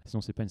problèmes. Sinon,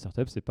 c'est pas une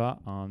startup, c'est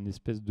pas un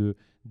espèce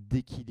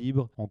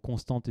d'équilibre en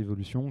constante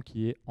évolution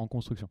qui est en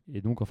construction.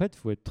 Et donc, en fait, il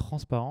faut être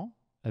transparent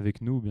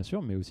avec nous bien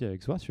sûr, mais aussi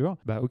avec soi sur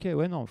ok,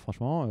 ouais, non,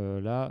 franchement,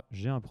 là,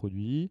 j'ai un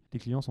produit, les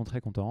clients sont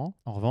très contents.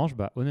 En revanche,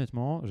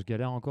 honnêtement, je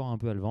galère encore un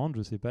peu à le vendre.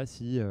 Je sais pas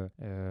si,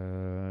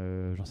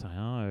 j'en sais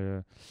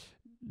rien,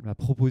 ma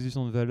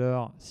proposition de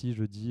valeur, si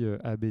je dis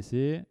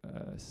ABC,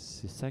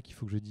 c'est ça qu'il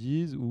faut que je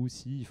dise ou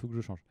si il faut que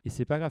je change. Et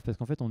c'est pas grave parce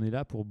qu'en fait, on est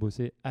là pour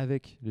bosser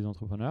avec les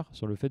entrepreneurs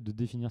sur le fait de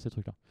définir ces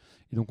trucs-là.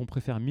 Et donc, on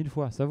préfère 1000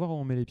 fois savoir où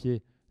on met les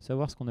pieds,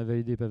 savoir ce qu'on a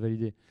validé, pas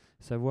validé,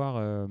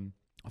 savoir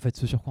en fait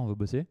ce sur quoi on veut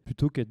bosser,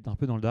 plutôt qu'être un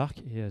peu dans le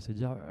dark et se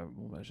dire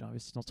j'ai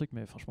investi dans ce truc,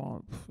 mais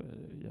franchement,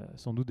 il y a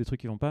sans doute des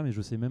trucs qui vont pas, mais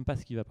je sais même pas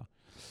ce qui va pas.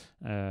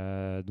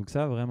 Donc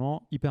ça,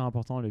 vraiment hyper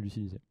important à la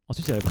lucidité.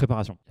 Ensuite, il y a la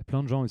préparation. Il y a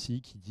plein de gens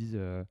aussi qui disent,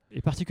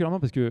 et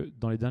particulièrement parce que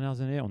dans les dernières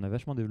années, on a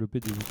vachement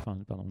développé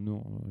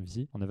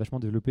on a vachement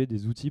développé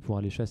des outils pour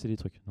aller chasser les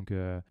trucs. Donc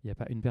il n'y a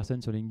pas une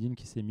personne sur LinkedIn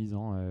qui s'est mise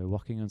en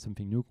working on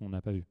something new qu'on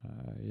n'a pas vu.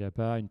 Il n'y a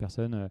pas une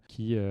personne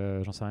qui,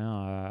 j'en sais rien,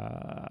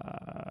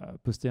 a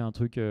posté un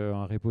truc,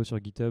 un repo sur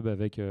GitHub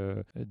avec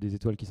des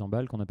étoiles qui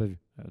s'emballent qu'on n'a pas vu.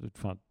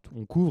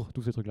 On couvre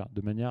tous ces trucs-là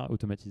de manière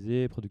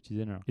automatisée,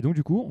 productisée. Et donc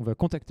du coup, on va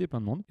contacter plein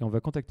de monde et on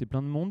va contacter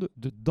plein de monde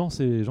dans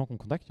ces gens qu'on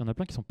contacte. Il y en a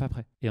plein qui sont pas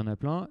prêts. Et il y en a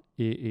plein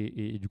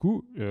et du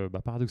coup,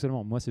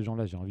 paradoxalement, moi ces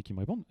gens-là, j'ai envie qu'ils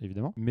me répondent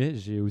évidemment, mais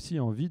j'ai aussi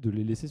envie de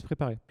les laisser se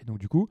préparer. Et donc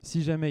du coup,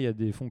 si jamais il y a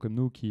des fonds comme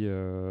nous qui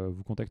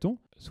vous contactons,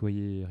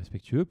 soyez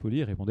respectueux,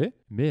 polis, répondez,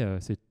 mais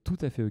c'est tout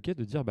à fait ok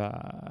de dire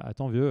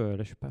attends vieux,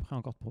 là je suis pas prêt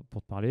encore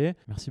pour te parler,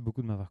 merci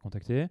beaucoup de m'avoir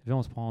contacté, viens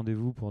on se prend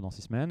rendez-vous pour dans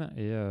 6 semaines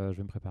et je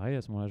vais me préparer,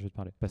 à ce moment-là je vais te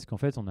parler. Parce qu'en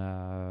fait on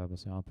a,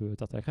 c'est un peu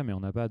tarte à la crème, mais on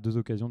n'a pas 2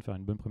 occasions de faire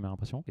une bonne première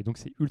impression et donc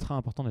c'est ultra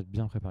important d'être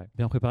bien préparé.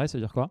 Bien préparé, ça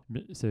veut dire quoi?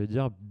 Ça veut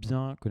dire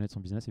bien connaître son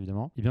business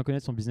évidemment, et bien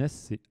connaître son business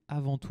c'est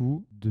avant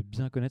tout de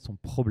bien connaître son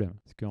problème.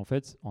 Parce qu'en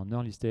fait en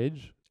early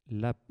stage,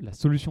 la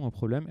solution au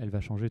problème, elle va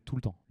changer tout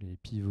le temps. Les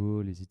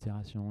pivots, les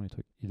itérations, les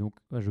trucs. Et donc,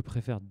 je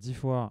préfère 10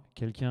 fois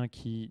quelqu'un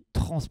qui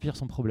transpire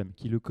son problème,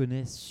 qui le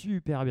connaît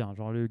super bien.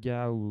 Genre le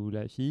gars ou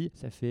la fille,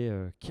 ça fait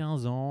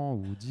 15 ans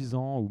ou 10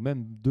 ans ou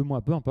même 2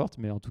 mois, peu importe.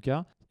 Mais en tout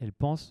cas, elle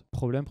pense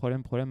problème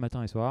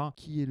matin et soir.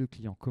 Qui est le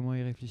client? Comment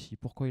il réfléchit?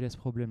 Pourquoi il a ce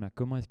problème-là?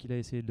 Comment est-ce qu'il a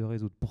essayé de le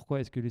résoudre? Pourquoi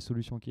est-ce que les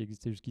solutions qui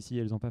existaient jusqu'ici,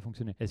 elles n'ont pas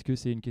fonctionné? Est-ce que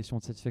c'est une question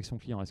de satisfaction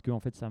client? Est-ce que en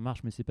fait ça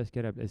marche mais c'est pas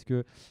scalable? Est-ce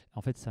que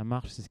en fait ça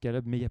marche, c'est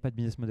scalable mais il n'y a pas de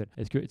business model?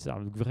 Est-ce que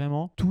donc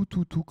vraiment tout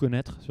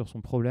connaître sur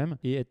son problème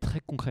et être très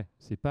concret.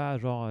 C'est pas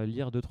genre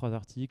lire 2-3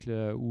 articles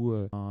ou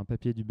un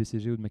papier du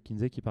BCG ou de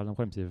McKinsey qui parle d'un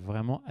problème. C'est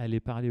vraiment aller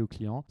parler aux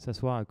clients,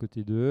 s'asseoir à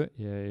côté d'eux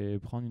et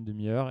prendre une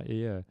demi-heure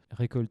et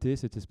récolter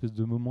cette espèce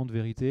de moment de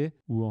vérité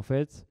où en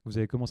fait vous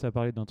avez commencé à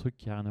parler d'un truc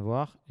qui a rien à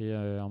voir et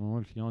à un moment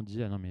le client dit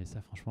non mais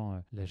ça franchement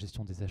la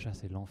gestion des achats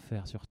c'est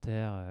l'enfer sur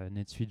terre,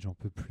 NetSuite j'en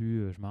peux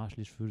plus, je m'arrache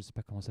les cheveux, je sais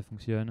pas comment ça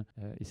fonctionne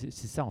et c'est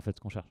ça en fait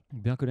qu'on cherche.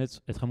 Donc, bien connaître,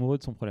 être amoureux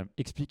de son problème,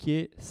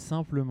 expliquer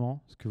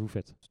simplement ce que vous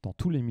faites. Dans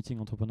tous les meetings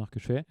entrepreneurs que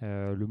je fais,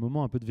 le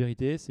moment un peu de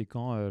vérité c'est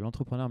quand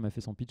l'entrepreneur m'a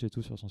fait son pitch et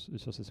tout sur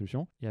ses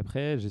solutions et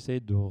après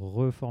j'essaye de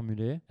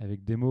reformuler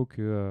avec des mots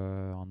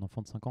que un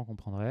enfant de 5 ans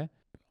comprendrait,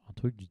 un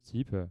truc du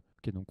type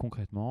ok, donc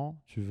concrètement,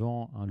 tu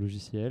vends un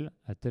logiciel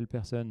à telle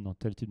personne dans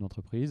tel type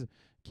d'entreprise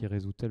qui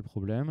résout tel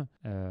problème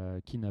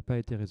qui n'a pas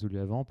été résolu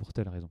avant pour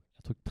telle raison.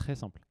 Un truc très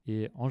simple.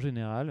 Et en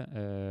général,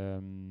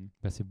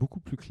 c'est beaucoup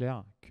plus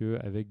clair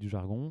qu'avec du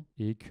jargon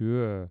et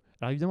que...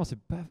 alors évidemment, c'est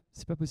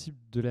pas possible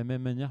de la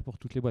même manière pour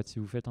toutes les boîtes. Si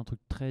vous faites un truc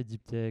très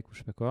deep tech ou je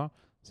sais pas quoi,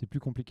 c'est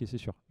plus compliqué, c'est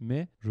sûr.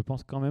 Mais je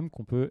pense quand même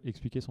qu'on peut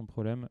expliquer son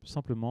problème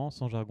simplement,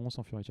 sans jargon,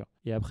 sans fioriture.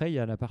 Et après, il y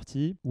a la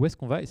partie où est-ce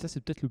qu'on va. Et ça, c'est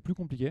peut-être le plus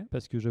compliqué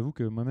parce que j'avoue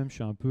que moi-même, je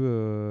suis un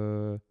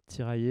peu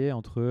tiraillé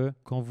entre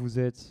quand vous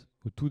êtes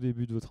au tout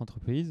début de votre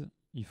entreprise,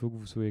 il faut que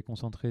vous soyez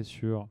concentré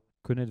sur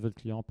connaître votre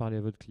client, parler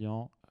à votre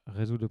client,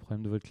 résoudre le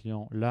problème de votre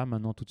client là,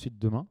 maintenant, tout de suite,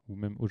 demain, ou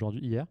même aujourd'hui,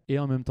 hier. Et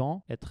en même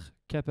temps, être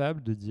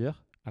capable de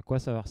dire à quoi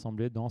ça va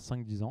ressembler dans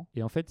 5-10 ans.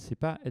 Et en fait, c'est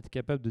pas être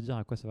capable de dire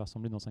à quoi ça va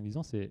ressembler dans 5-10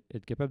 ans, c'est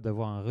être capable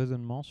d'avoir un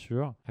raisonnement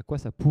sur à quoi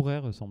ça pourrait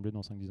ressembler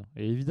dans 5-10 ans.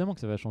 Et évidemment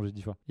que ça va changer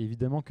 10 fois. Et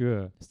évidemment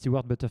que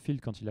Stewart Butterfield,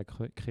 quand il a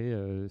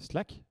créé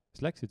Slack,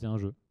 c'était un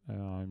jeu,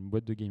 une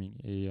boîte de gaming.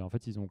 Et en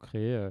fait, ils ont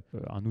créé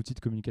un outil de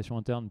communication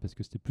interne parce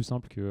que c'était plus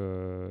simple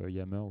que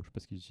Yammer ou je sais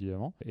pas ce qu'ils utilisaient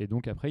avant. Et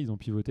donc après, ils ont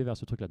pivoté vers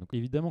ce truc-là. Donc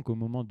évidemment qu'au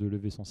moment de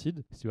lever son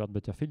seed, Stewart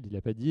Butterfield, il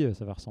a pas dit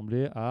ça va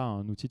ressembler à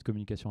un outil de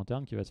communication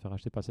interne qui va se faire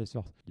acheter par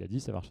Salesforce. Il a dit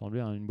ça va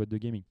ressembler à une boîte de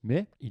gaming.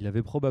 Mais il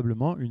avait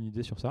probablement une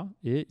idée sur ça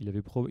et il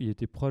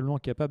était probablement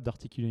capable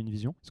d'articuler une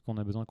vision. Ce qu'on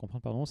a besoin de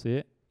comprendre,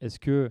 c'est est-ce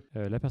que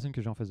la personne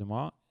que j'ai en face de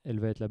moi, elle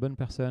va être la bonne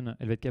personne,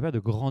 elle va être capable de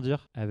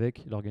grandir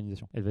avec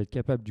l'organisation. Elle va être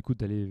capable du coup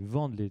d'aller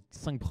vendre les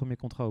 5 premiers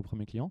contrats au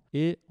premier client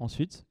et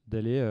ensuite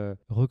d'aller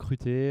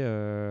recruter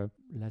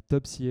la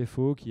top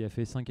CFO qui a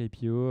fait 5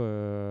 IPO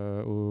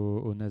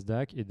au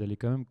Nasdaq et d'aller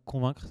quand même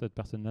convaincre cette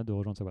personne-là de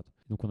rejoindre sa boîte.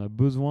 Donc on a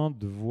besoin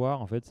de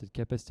voir en fait cette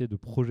capacité de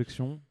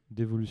projection,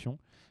 d'évolution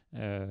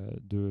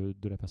de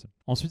la personne.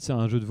 Ensuite, c'est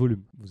un jeu de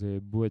volume. Vous avez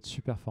beau être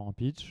super fort en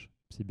pitch,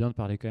 c'est bien de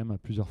parler quand même à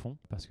plusieurs fonds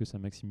parce que ça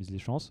maximise les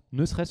chances.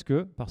 Ne serait-ce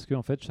que parce que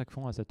en fait, chaque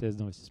fonds a sa thèse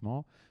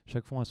d'investissement,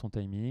 chaque fonds a son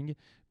timing.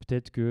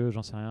 Peut-être que,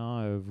 j'en sais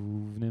rien,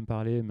 vous venez me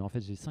parler, mais en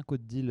fait, j'ai 5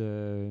 autres deals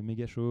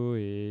méga chauds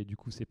et du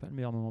coup, c'est pas le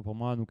meilleur moment pour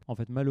moi. Donc, en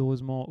fait,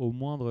 malheureusement, au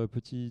moindre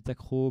petit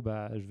accro,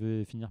 je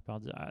vais finir par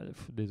dire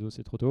désolé,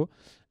 c'est trop tôt.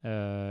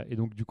 Et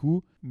donc, du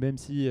coup, même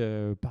si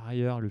par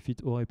ailleurs le fit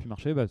aurait pu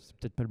marcher, c'est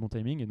peut-être pas le bon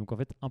timing. Et donc, en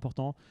fait,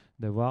 important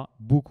d'avoir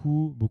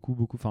beaucoup,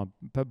 enfin,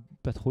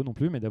 pas trop non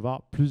plus, mais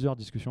d'avoir plusieurs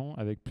discussions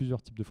avec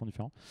plusieurs types de fonds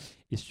différents.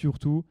 Et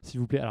surtout, s'il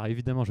vous plaît, alors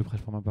évidemment, je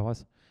prêche pour ma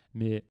paroisse,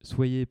 mais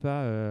ayez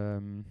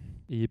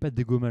pas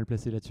d'ego mal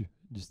placé là-dessus.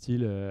 Du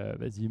style,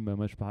 vas-y, moi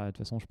de toute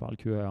façon, je parle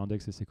que à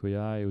Index et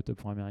Sequoia et au top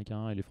fonds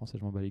américain, et les Français,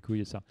 je m'en bats les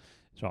couilles et ça.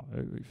 Genre,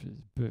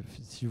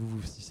 si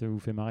ça vous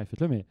fait marrer,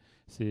 faites-le, mais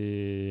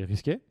c'est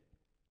risqué.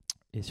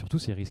 Et surtout,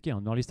 c'est risqué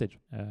en early stage.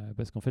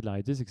 Parce qu'en fait, la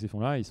réalité, c'est que ces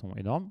fonds-là, ils sont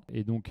énormes.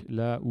 Et donc,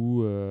 là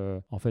où,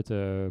 en fait,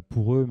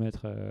 pour eux,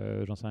 mettre,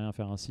 j'en sais rien,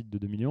 faire un site de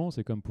 2 millions,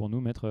 c'est comme pour nous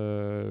mettre,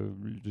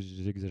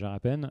 j'exagère à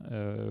peine,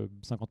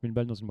 50 000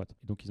 balles dans une boîte.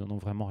 Et donc, ils en ont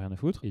vraiment rien à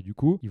foutre. Et du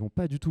coup, ils vont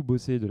pas du tout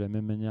bosser de la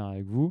même manière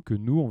avec vous que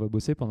nous, on va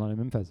bosser pendant la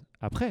même phase.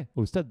 Après,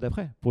 au stade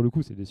d'après, pour le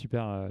coup, c'est des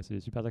super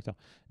acteurs.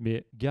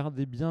 Mais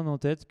gardez bien en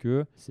tête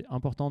que c'est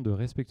important de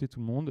respecter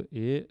tout le monde.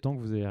 Et tant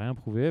que vous n'avez rien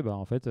prouvé,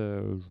 en fait,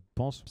 je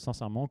pense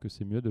sincèrement que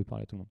c'est mieux de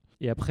parler à tout le monde.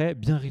 Et après,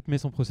 bien rythmer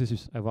son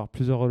processus. Avoir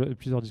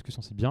plusieurs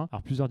discussions, c'est bien.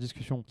 Alors, plusieurs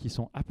discussions qui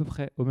sont à peu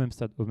près au même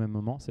stade, au même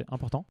moment, c'est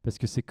important. Parce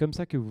que c'est comme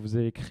ça que vous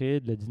allez créer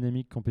de la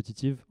dynamique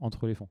compétitive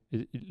entre les fonds.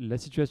 Et la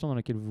situation dans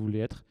laquelle vous voulez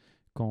être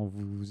quand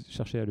vous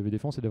cherchez à lever des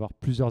fonds, c'est d'avoir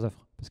plusieurs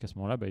offres. Parce qu'à ce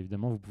moment-là,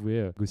 évidemment, vous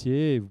pouvez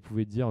négocier et vous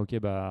pouvez dire, OK,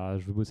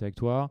 je veux bosser avec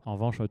toi. En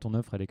revanche, ton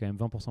offre, elle est quand même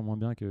 20% moins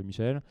bien que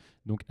Michel.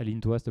 Donc,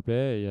 aligne-toi, s'il te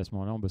plaît. Et à ce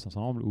moment-là, on bosse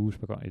ensemble ou je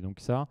sais pas quoi. Et donc,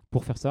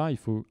 pour faire ça, il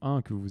faut,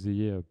 que vous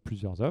ayez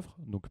plusieurs offres,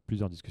 donc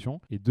plusieurs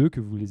discussions. Et 2, que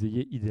vous les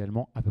ayez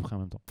idéalement à peu près en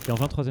même temps. Et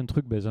enfin, troisième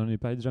truc, j'en ai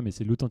parlé déjà, mais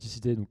c'est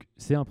l'authenticité. Donc,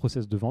 c'est un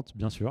process de vente,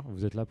 bien sûr.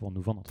 Vous êtes là pour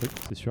nous vendre un truc,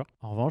 c'est sûr.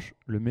 En revanche,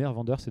 le meilleur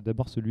vendeur, c'est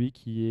d'abord celui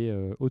qui est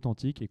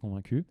authentique et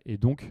convaincu. Et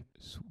donc,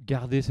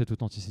 gardez cette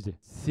authenticité.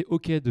 C'est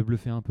OK de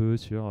bluffer un peu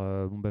sur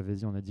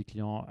vas-y, on a 10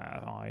 clients.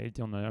 En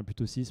réalité, on en a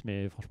plutôt 6,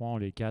 mais franchement,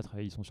 les 4,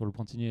 ils sont sur le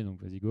point de signer,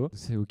 donc vas-y, go.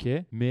 C'est OK,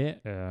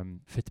 mais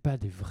faites pas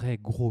des vrais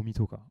gros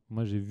mythos, quoi.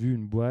 Moi, j'ai vu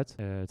une boîte,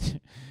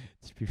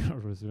 typiquement,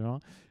 je me souviens,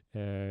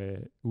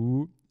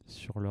 où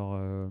sur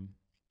leur...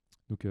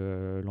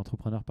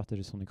 l'entrepreneur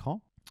partageait son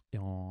écran, et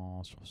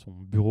sur son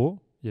bureau,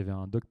 il y avait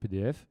un doc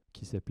PDF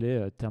qui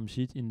s'appelait Term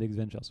Sheet Index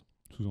Ventures.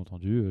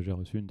 Sous-entendu, j'ai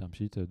reçu une term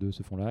sheet de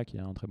ce fonds-là qui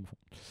est un très bon fonds.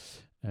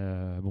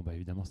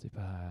 Évidemment, c'était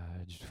pas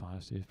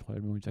c'est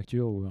probablement une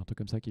facture ou un truc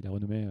comme ça qu'il a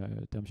renommé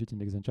Term Sheet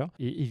Index Venture.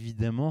 Et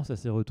évidemment, ça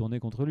s'est retourné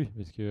contre lui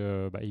parce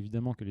que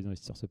évidemment que les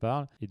investisseurs se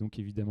parlent et donc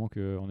évidemment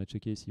qu'on a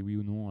checké si oui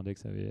ou non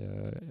Index avait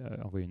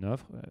envoyé une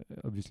offre,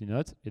 obviously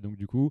not. Et donc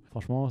du coup,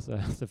 franchement,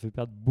 ça fait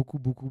perdre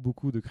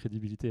beaucoup de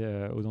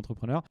crédibilité aux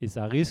entrepreneurs et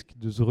ça risque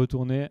de se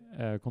retourner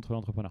contre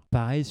l'entrepreneur.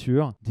 Pareil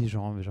sur des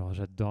gens,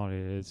 j'adore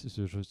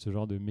ce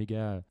genre de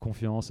méga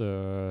confiance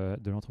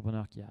de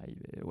l'entrepreneur qui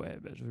arrive et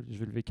je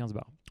vais lever 15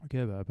 bars. Ok,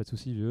 pas de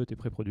souci, t'es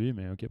pré-produit,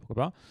 mais ok, pourquoi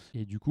pas.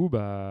 Et du coup,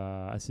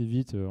 assez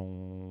vite,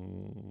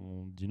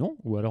 on dit non,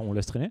 ou alors on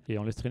laisse traîner. Et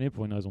on laisse traîner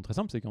pour une raison très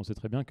simple, c'est qu'on sait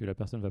très bien que la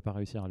personne va pas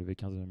réussir à lever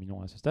 15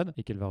 millions à ce stade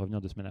et qu'elle va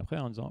revenir 2 semaines après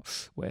en disant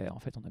ouais, en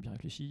fait, on a bien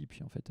réfléchi, et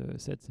puis en fait,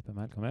 7, c'est pas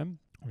mal quand même.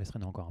 On laisse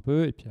traîner encore un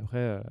peu, et puis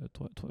après,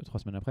 3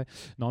 semaines après,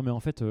 non, mais en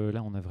fait,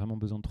 là, on a vraiment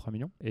besoin de 3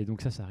 millions. Et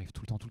donc ça arrive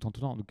tout le temps.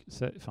 Donc,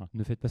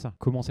 ne faites pas ça.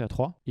 Commencez à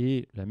 3.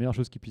 Et la meilleure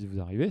chose qui puisse vous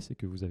arriver, c'est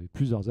que vous avez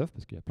plusieurs offres,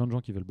 parce qu'il y a plein de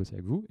gens qui veulent bosser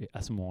avec vous. Et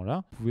à ce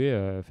moment-là, vous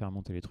pouvez faire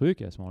monter les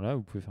trucs, et à ce moment-là,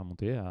 vous pouvez faire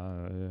monter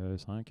à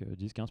 5,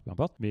 10, 15, peu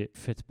importe. Mais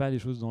faites pas les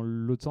choses dans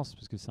l'autre sens,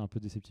 parce que c'est un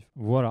peu déceptif.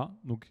 Voilà,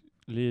 donc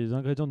les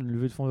ingrédients d'une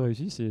levée de fonds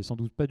réussie, c'est sans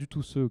doute pas du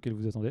tout ceux auxquels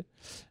vous attendiez,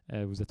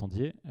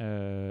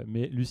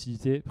 mais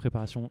lucidité,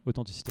 préparation,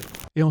 authenticité.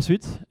 Et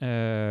ensuite,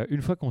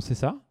 une fois qu'on sait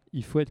ça,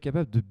 il faut être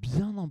capable de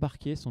bien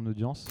embarquer son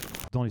audience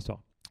dans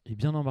l'histoire. Et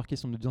bien embarquer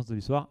son audience dans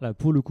l'histoire, là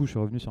pour le coup, je suis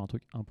revenu sur un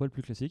truc un poil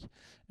plus classique,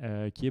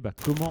 qui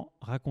est comment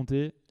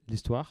raconter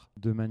l'histoire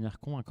de manière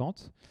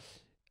convaincante.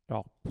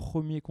 Alors,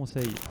 premier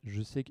conseil,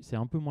 je sais que c'est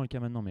un peu moins le cas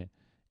maintenant, mais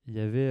il y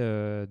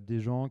avait des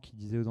gens qui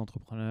disaient aux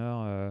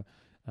entrepreneurs...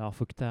 alors, il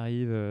faut que tu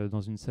arrives dans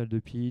une salle de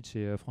pitch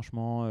et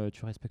franchement,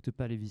 tu respectes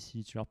pas les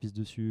VC, tu leur pisses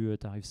dessus,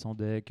 tu arrives sans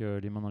deck,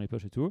 les mains dans les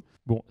poches et tout.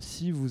 Bon,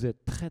 si vous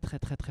êtes très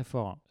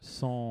fort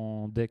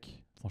sans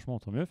deck, franchement,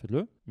 tant mieux,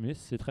 faites-le, mais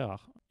c'est très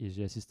rare. Et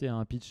j'ai assisté à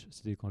un pitch,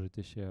 c'était quand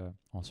j'étais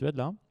en Suède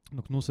là.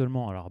 Donc non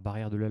seulement, alors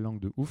barrière de la langue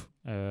de ouf,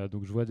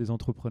 donc je vois des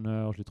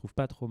entrepreneurs, je les trouve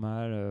pas trop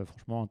mal,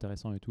 franchement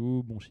intéressants et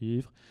tout, bon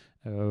chiffre,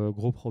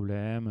 gros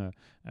problème,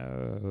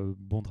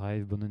 bon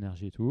drive, bonne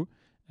énergie et tout.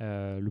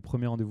 Le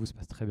premier rendez-vous se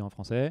passe très bien en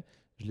français.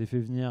 Je l'ai fait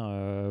venir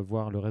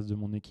voir le reste de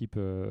mon équipe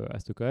à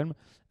Stockholm.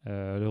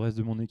 Le reste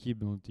de mon équipe,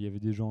 donc, il y avait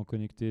des gens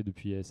connectés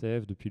depuis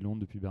SF, depuis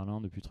Londres, depuis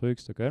Berlin, depuis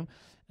Stockholm.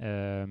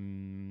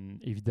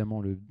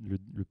 Évidemment,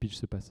 le pitch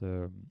se passe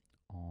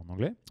en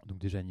anglais. Donc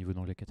déjà un niveau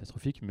d'anglais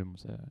catastrophique, mais bon,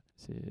 ça,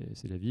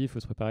 c'est la vie, il faut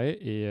se préparer.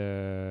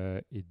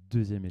 Et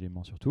deuxième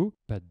élément surtout,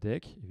 pas de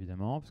deck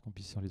évidemment, parce qu'on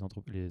pisse sur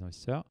les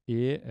investisseurs.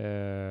 Et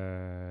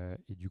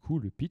du coup,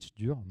 le pitch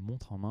dure,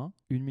 montre en main,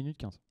 1 minute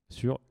 15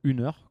 sur 1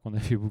 heure qu'on a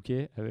fait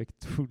booker avec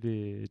tous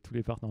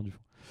les partenaires du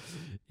fonds.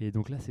 Et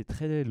donc là, c'est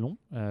très long.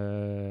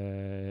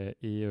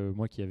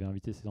 Moi qui avais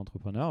invité ces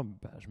entrepreneurs,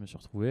 je me suis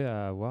retrouvé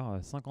à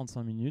avoir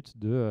 55 minutes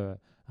de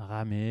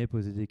ramer,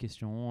 poser des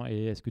questions.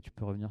 Et est-ce que tu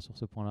peux revenir sur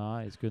ce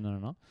point-là? Est-ce que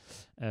non.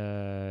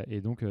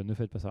 Et donc, ne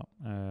faites pas ça.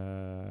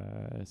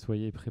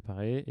 Soyez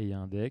préparés et il y a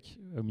un deck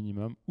au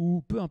minimum,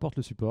 ou peu importe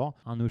le support,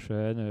 un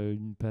Notion,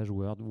 une page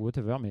Word,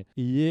 whatever, mais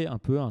ayez un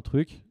peu un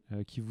truc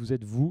qui vous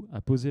aide, vous,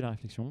 à poser la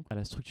réflexion, à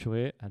la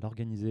structurer, à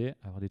l'organiser,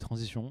 à avoir des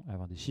transitions, à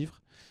avoir des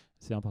chiffres.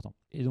 C'est important.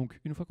 Et donc,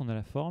 une fois qu'on a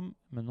la forme,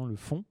 maintenant le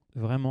fond,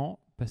 vraiment,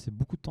 passez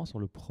beaucoup de temps sur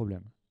le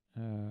problème.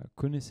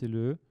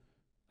 Connaissez-le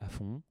à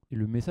fond. Et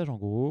le message, en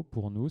gros,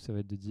 pour nous, ça va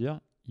être de dire,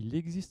 il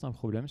existe un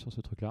problème sur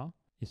ce truc-là,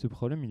 et ce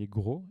problème, il est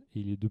gros,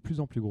 et il est de plus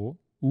en plus gros,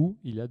 ou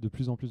il a de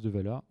plus en plus de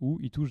valeur, ou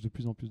il touche de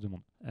plus en plus de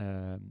monde.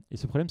 Et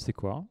ce problème, c'est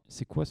quoi?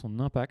 C'est quoi son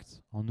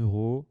impact en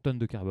euros, tonnes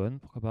de carbone,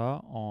 pourquoi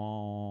pas,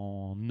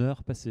 en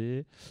heures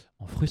passées,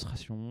 en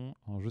frustration,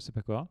 en je sais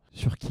pas quoi,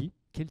 sur qui?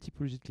 Quelle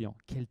typologie de client?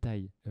 Quelle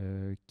taille?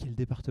 Quel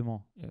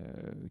département?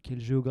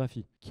 Quelle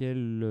géographie?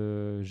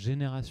 Quelle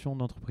génération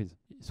d'entreprise?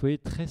 Soyez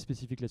très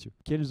spécifique là-dessus.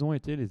 Quelles ont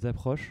été les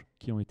approches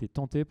qui ont été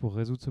tentées pour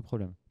résoudre ce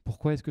problème?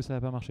 Pourquoi est-ce que ça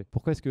n'a pas marché?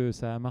 Pourquoi est-ce que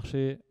ça a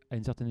marché à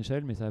une certaine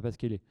échelle mais ça n'a pas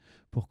scalé?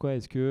 Pourquoi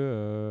est-ce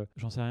que,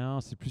 j'en sais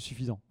rien, c'est plus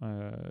suffisant?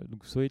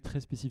 Donc soyez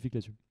très spécifique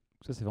là-dessus.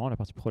 Ça, c'est vraiment la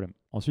partie problème.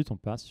 Ensuite, on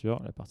passe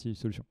sur la partie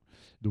solution.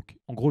 Donc,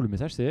 en gros, le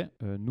message, c'est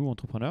nous,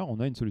 entrepreneurs,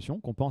 on a une solution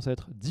qu'on pense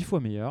être 10 fois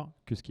meilleure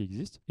que ce qui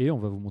existe et on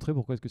va vous montrer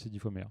pourquoi est-ce que c'est 10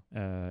 fois meilleur.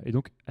 Et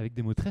donc, avec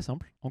des mots très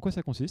simples, en quoi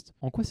ça consiste,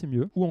 en quoi c'est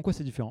mieux ou en quoi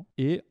c'est différent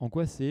et en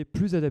quoi c'est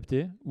plus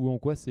adapté ou en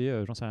quoi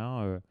c'est, j'en sais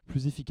rien,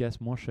 plus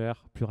efficace, moins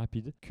cher, plus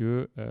rapide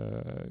que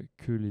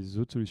les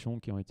autres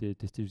solutions qui ont été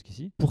testées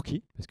jusqu'ici. Pour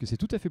qui? Parce que c'est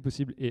tout à fait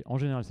possible, et en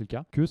général, c'est le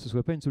cas, que ce ne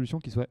soit pas une solution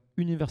qui soit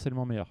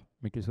universellement meilleure,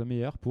 mais qu'elle soit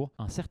meilleure pour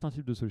un certain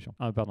type de solution.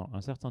 Un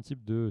certain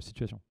type de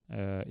situation.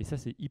 Et ça,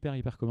 c'est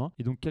hyper commun.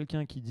 Et donc,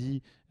 quelqu'un qui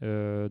dit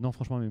non,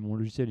 franchement, mais mon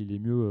logiciel, il est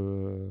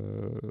mieux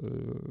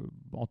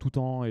en tout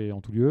temps et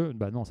en tout lieu,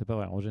 non, c'est pas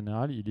vrai. En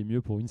général, il est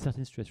mieux pour une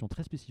certaine situation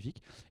très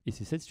spécifique. Et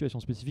c'est cette situation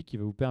spécifique qui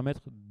va vous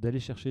permettre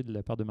d'aller chercher de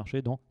la part de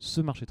marché dans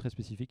ce marché très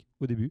spécifique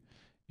au début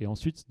et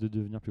ensuite de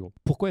devenir plus gros.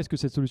 Pourquoi est-ce que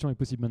cette solution est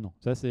possible maintenant?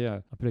 Ça, c'est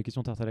un peu la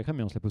question tarte à la crème,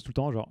 mais on se la pose tout le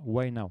temps, genre,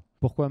 why now?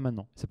 Pourquoi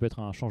maintenant? Ça peut être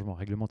un changement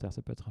réglementaire,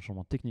 ça peut être un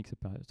changement technique, ça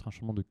peut être un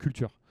changement de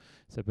culture,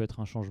 ça peut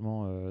être un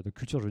changement de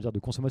culture, je veux dire de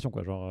consommation,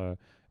 quoi. Genre,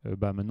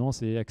 maintenant,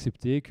 c'est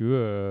accepté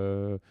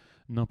que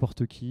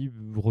n'importe qui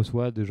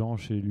reçoit des gens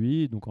chez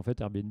lui, donc en fait,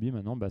 Airbnb,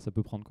 maintenant, ça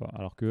peut prendre, quoi.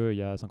 Alors qu'il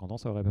y a 50 ans,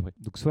 ça aurait pas pris.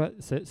 Donc, soit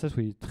ça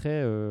soyez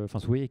très...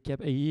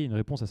 ayez une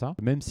réponse à ça,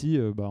 même si,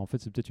 en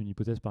fait, c'est peut-être une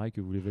hypothèse pareille que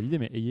vous voulez valider,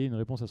 mais ayez une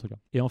réponse à ce truc-là.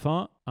 Et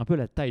enfin, un peu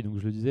la taille. Donc,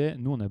 je le disais,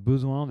 nous, on a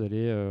besoin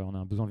d'aller... on a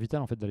un besoin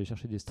vital, en fait, d'aller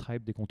chercher des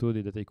Stripe, des Conto,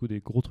 des Dataiku, des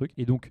gros trucs.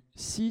 Et donc,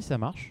 si ça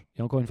marche,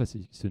 et encore une fois,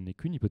 ce n'est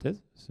qu'une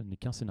hypothèse, ce n'est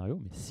qu'un scénario,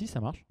 mais si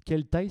ça marche,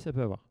 quelle taille ça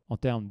peut avoir? En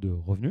termes de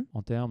revenus,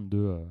 en termes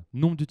de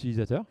nombre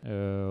d'utilisateurs,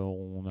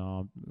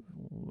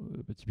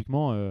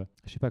 typiquement,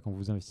 je sais pas, quand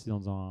vous investissez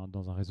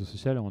dans un réseau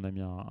social, on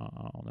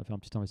a fait un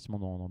petit investissement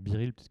dans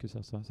Biril, puisque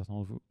certains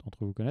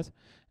d'entre vous connaissent.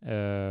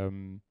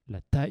 La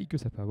taille que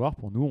ça peut avoir,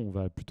 pour nous, on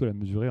va plutôt la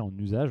mesurer en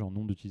usage, en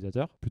nombre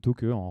d'utilisateurs, plutôt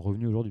qu'en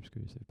revenus aujourd'hui, parce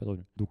que ça fait pas de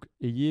revenus. Donc,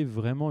 ayez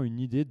vraiment une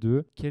idée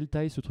de quelle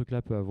taille ce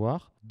truc-là peut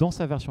avoir dans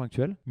sa version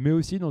actuelle, mais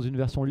aussi dans une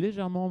version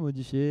légèrement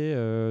modifiée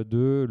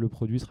de le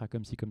produit sera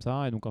comme ci, comme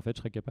ça, et donc en fait,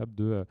 je serai capable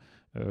de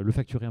le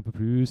facturer un peu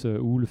plus,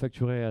 ou le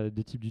facturer à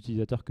des types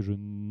d'utilisateurs que je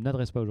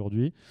n'adresse pas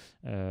aujourd'hui,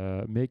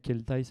 mais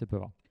quelle taille ça peut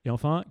avoir. Et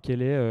enfin,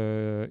 quelle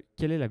est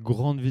la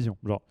grande vision?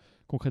 Genre,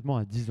 concrètement,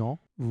 à 10 ans,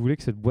 vous voulez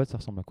que cette boîte, ça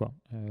ressemble à quoi?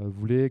 Vous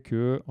voulez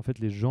que en fait,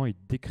 les gens ils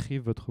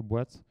décrivent votre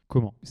boîte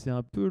comment? C'est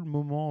un peu le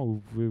moment où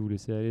vous pouvez vous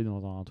laisser aller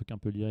dans un truc un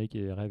peu lyrique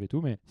et rêve et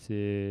tout, mais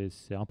c'est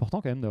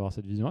important quand même d'avoir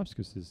cette vision-là, parce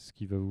que c'est ce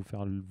qui va vous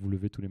faire vous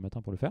lever tous les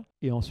matins pour le faire.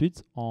 Et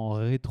ensuite, en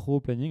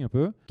rétro-planning un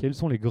peu, quelles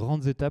sont les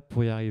grandes étapes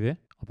pour y arriver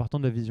en partant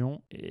de la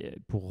vision et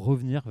pour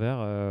revenir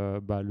vers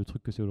le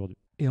truc que c'est aujourd'hui.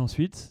 Et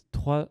ensuite,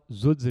 3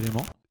 autres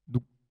éléments.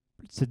 Donc,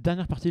 cette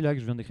dernière partie-là que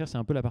je viens d'écrire, c'est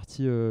un peu la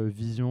partie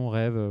vision,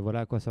 rêve,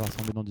 voilà à quoi ça va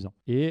ressembler dans 10 ans.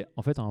 Et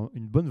en fait,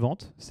 une bonne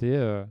vente, c'est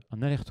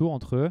un aller-retour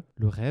entre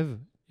le rêve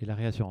et la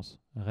réassurance.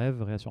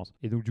 Rêve, réassurance.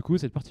 Et donc du coup,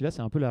 cette partie-là,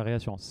 c'est un peu la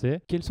réassurance.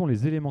 C'est quels sont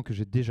les éléments que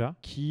j'ai déjà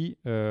qui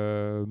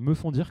me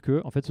font dire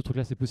que en fait, ce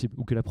truc-là, c'est possible,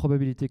 ou que la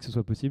probabilité que ce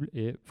soit possible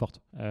est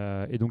forte.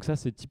 Et donc ça,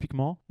 c'est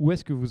typiquement où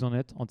est-ce que vous en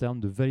êtes en termes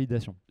de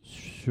validation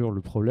sur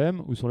le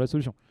problème ou sur la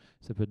solution.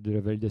 Ça peut être de la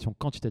validation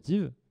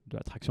quantitative, de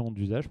l'attraction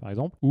d'usage par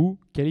exemple, ou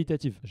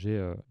qualitative.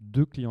 J'ai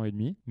 2 clients et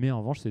demi, mais en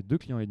revanche, ces 2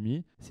 clients et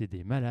demi, c'est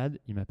des malades,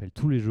 ils m'appellent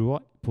tous les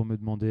jours pour me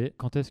demander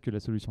quand est-ce que la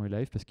solution est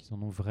live, parce qu'ils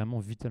en ont vraiment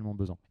vitalement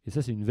besoin. Et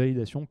ça, c'est une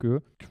validation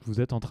que vous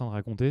êtes en train de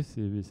raconter,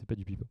 c'est pas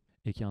du pipeau,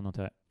 et qui a un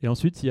intérêt. Et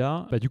ensuite, il y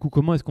a, du coup,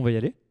 comment est-ce qu'on va y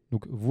aller?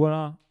 Donc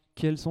voilà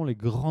quelles sont les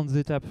grandes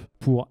étapes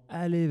pour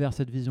aller vers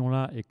cette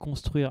vision-là et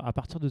construire à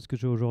partir de ce que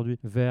j'ai aujourd'hui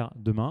vers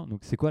demain. Donc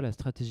c'est quoi la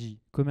stratégie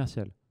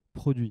commerciale,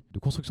 produit, de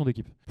construction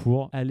d'équipe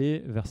pour aller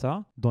vers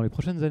ça dans les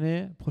prochaines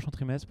années, prochains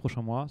trimestres,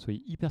 prochains mois.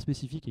 Soyez hyper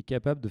spécifique et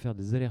capable de faire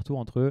des allers-retours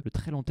entre le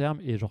très long terme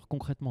et genre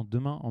concrètement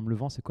demain en me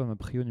levant, c'est quoi ma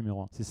prio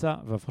numéro 1. C'est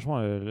ça, franchement,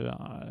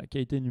 la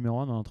qualité numéro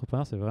 1 d'un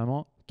entrepreneur, c'est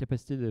vraiment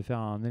capacité de faire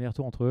un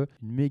aller-retour entre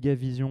une méga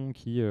vision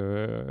qui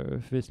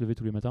fait se lever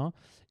tous les matins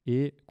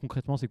et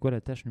concrètement c'est quoi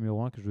la tâche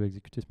numéro 1 que je dois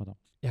exécuter ce matin.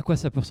 Et à quoi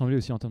ça peut ressembler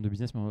aussi en termes de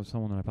business, mais ça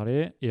on en a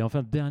parlé. Et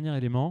enfin, dernier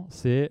élément,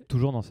 c'est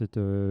toujours dans cette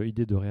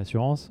idée de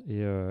réassurance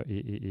et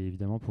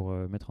évidemment pour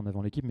mettre en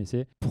avant l'équipe, mais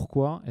c'est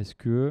pourquoi est-ce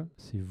que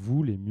c'est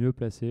vous les mieux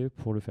placés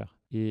pour le faire.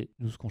 Et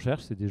nous, ce qu'on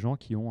cherche, c'est des gens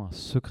qui ont un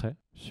secret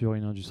sur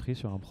une industrie,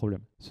 sur un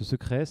problème. Ce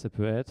secret, ça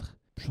peut être,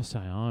 j'en sais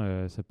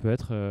rien, ça peut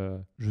être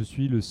je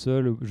suis le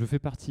seul, je fais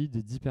partie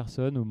des 10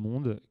 personnes au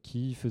monde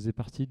qui faisaient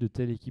partie de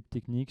telle équipe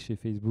technique chez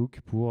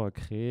Facebook pour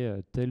créer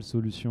telle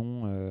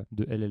solution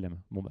de LLM.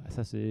 Bon, bah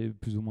ça c'est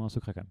plus ou moins un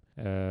secret quand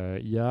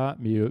même.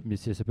 Mais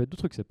ça peut être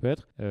d'autres trucs, ça peut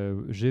être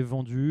j'ai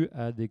vendu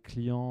à des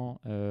clients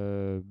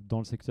dans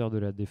le secteur de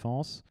la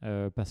défense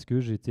parce que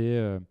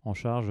j'étais en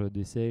charge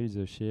des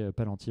sales chez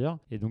Palantir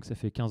et donc ça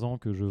fait 15 ans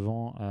que je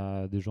vends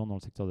à des gens dans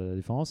le secteur de la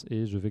défense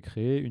et je vais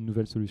créer une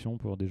nouvelle solution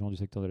pour des gens du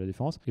secteur de la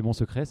défense. Et mon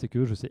secret, c'est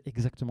que je sais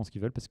exactement ce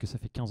qu'ils veulent parce que ça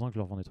fait 15 ans que je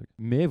leur vends des trucs.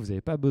 Mais vous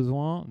n'avez pas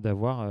besoin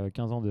d'avoir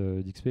 15 ans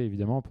d'XP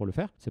évidemment pour le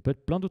faire. Ça peut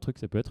être plein d'autres trucs.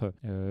 Ça peut être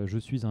je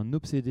suis un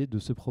obsédé de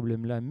ce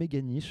problème-là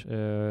méga niche.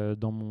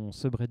 Dans mon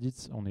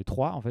subreddit, on est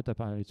 3 en fait à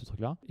parler de ce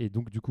truc-là. Et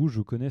donc du coup,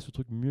 je connais ce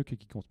truc mieux que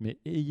quiconque. Mais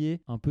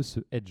ayez un peu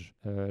ce edge.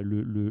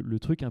 Le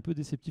truc un peu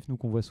déceptif nous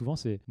qu'on voit souvent,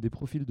 c'est des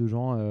profils de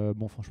gens,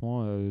 bon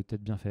franchement,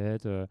 tête bien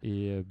faite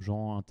et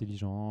gens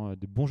intelligents,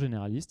 des bons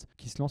généralistes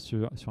qui se lancent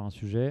sur un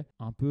sujet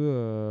un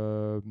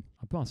peu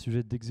un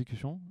sujet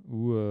d'exécution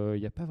où il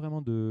n'y a pas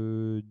vraiment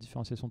de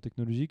différenciation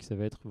technologique, ça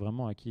va être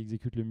vraiment à qui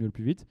exécute le mieux le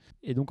plus vite.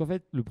 Et donc en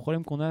fait, le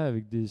problème qu'on a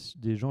avec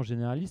des gens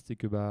généralistes, c'est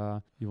que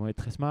ils vont être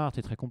très smart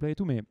et très complets et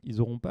tout, mais ils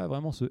n'auront pas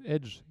vraiment ce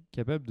edge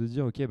capable de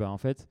dire ok, en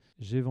fait,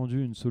 j'ai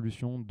vendu une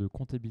solution de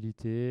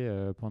comptabilité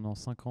pendant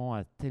 5 ans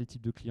à tel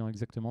type de client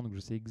exactement, donc je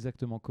sais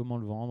exactement comment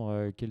le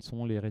vendre, quelles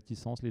sont les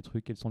réticences, les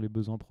trucs, quels sont les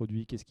besoins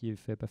produits, qu'est-ce qui est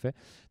fait, pas fait.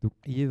 Donc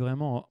ayez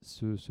vraiment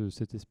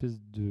cette espèce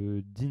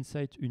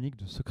d'insight unique,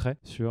 de secret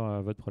sur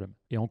votre problème.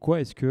 Et en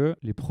quoi est-ce que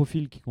les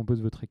profils qui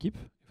composent votre équipe,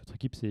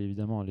 c'est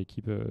évidemment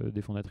l'équipe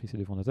des fondatrices et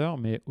des fondateurs,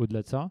 mais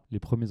au-delà de ça, les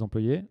premiers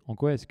employés, en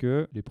quoi est-ce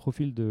que les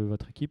profils de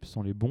votre équipe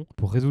sont les bons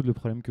pour résoudre le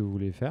problème que vous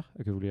voulez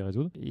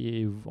résoudre,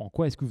 et en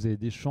quoi est-ce que vous avez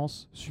des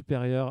chances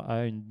supérieures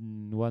à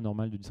une loi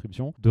normale de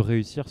distribution de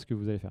réussir ce que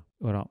vous allez faire.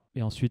 Voilà.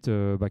 Et ensuite,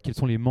 quels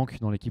sont les manques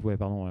dans l'équipe ?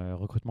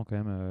 Recrutement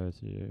quand même,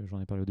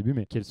 j'en ai parlé au début,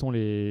 mais quels sont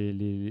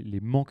les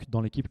manques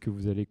dans l'équipe que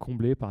vous allez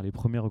combler par les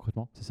premiers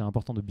recrutements ? Ça, c'est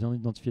important de bien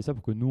identifier ça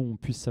pour que nous, on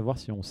puisse savoir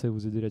si on sait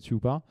vous aider là-dessus ou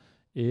pas,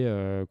 et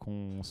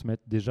qu'on se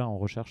mette déjà en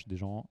recherche des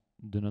gens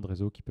de notre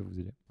réseau qui peuvent vous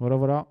aider.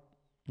 Voilà.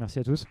 Merci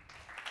à tous.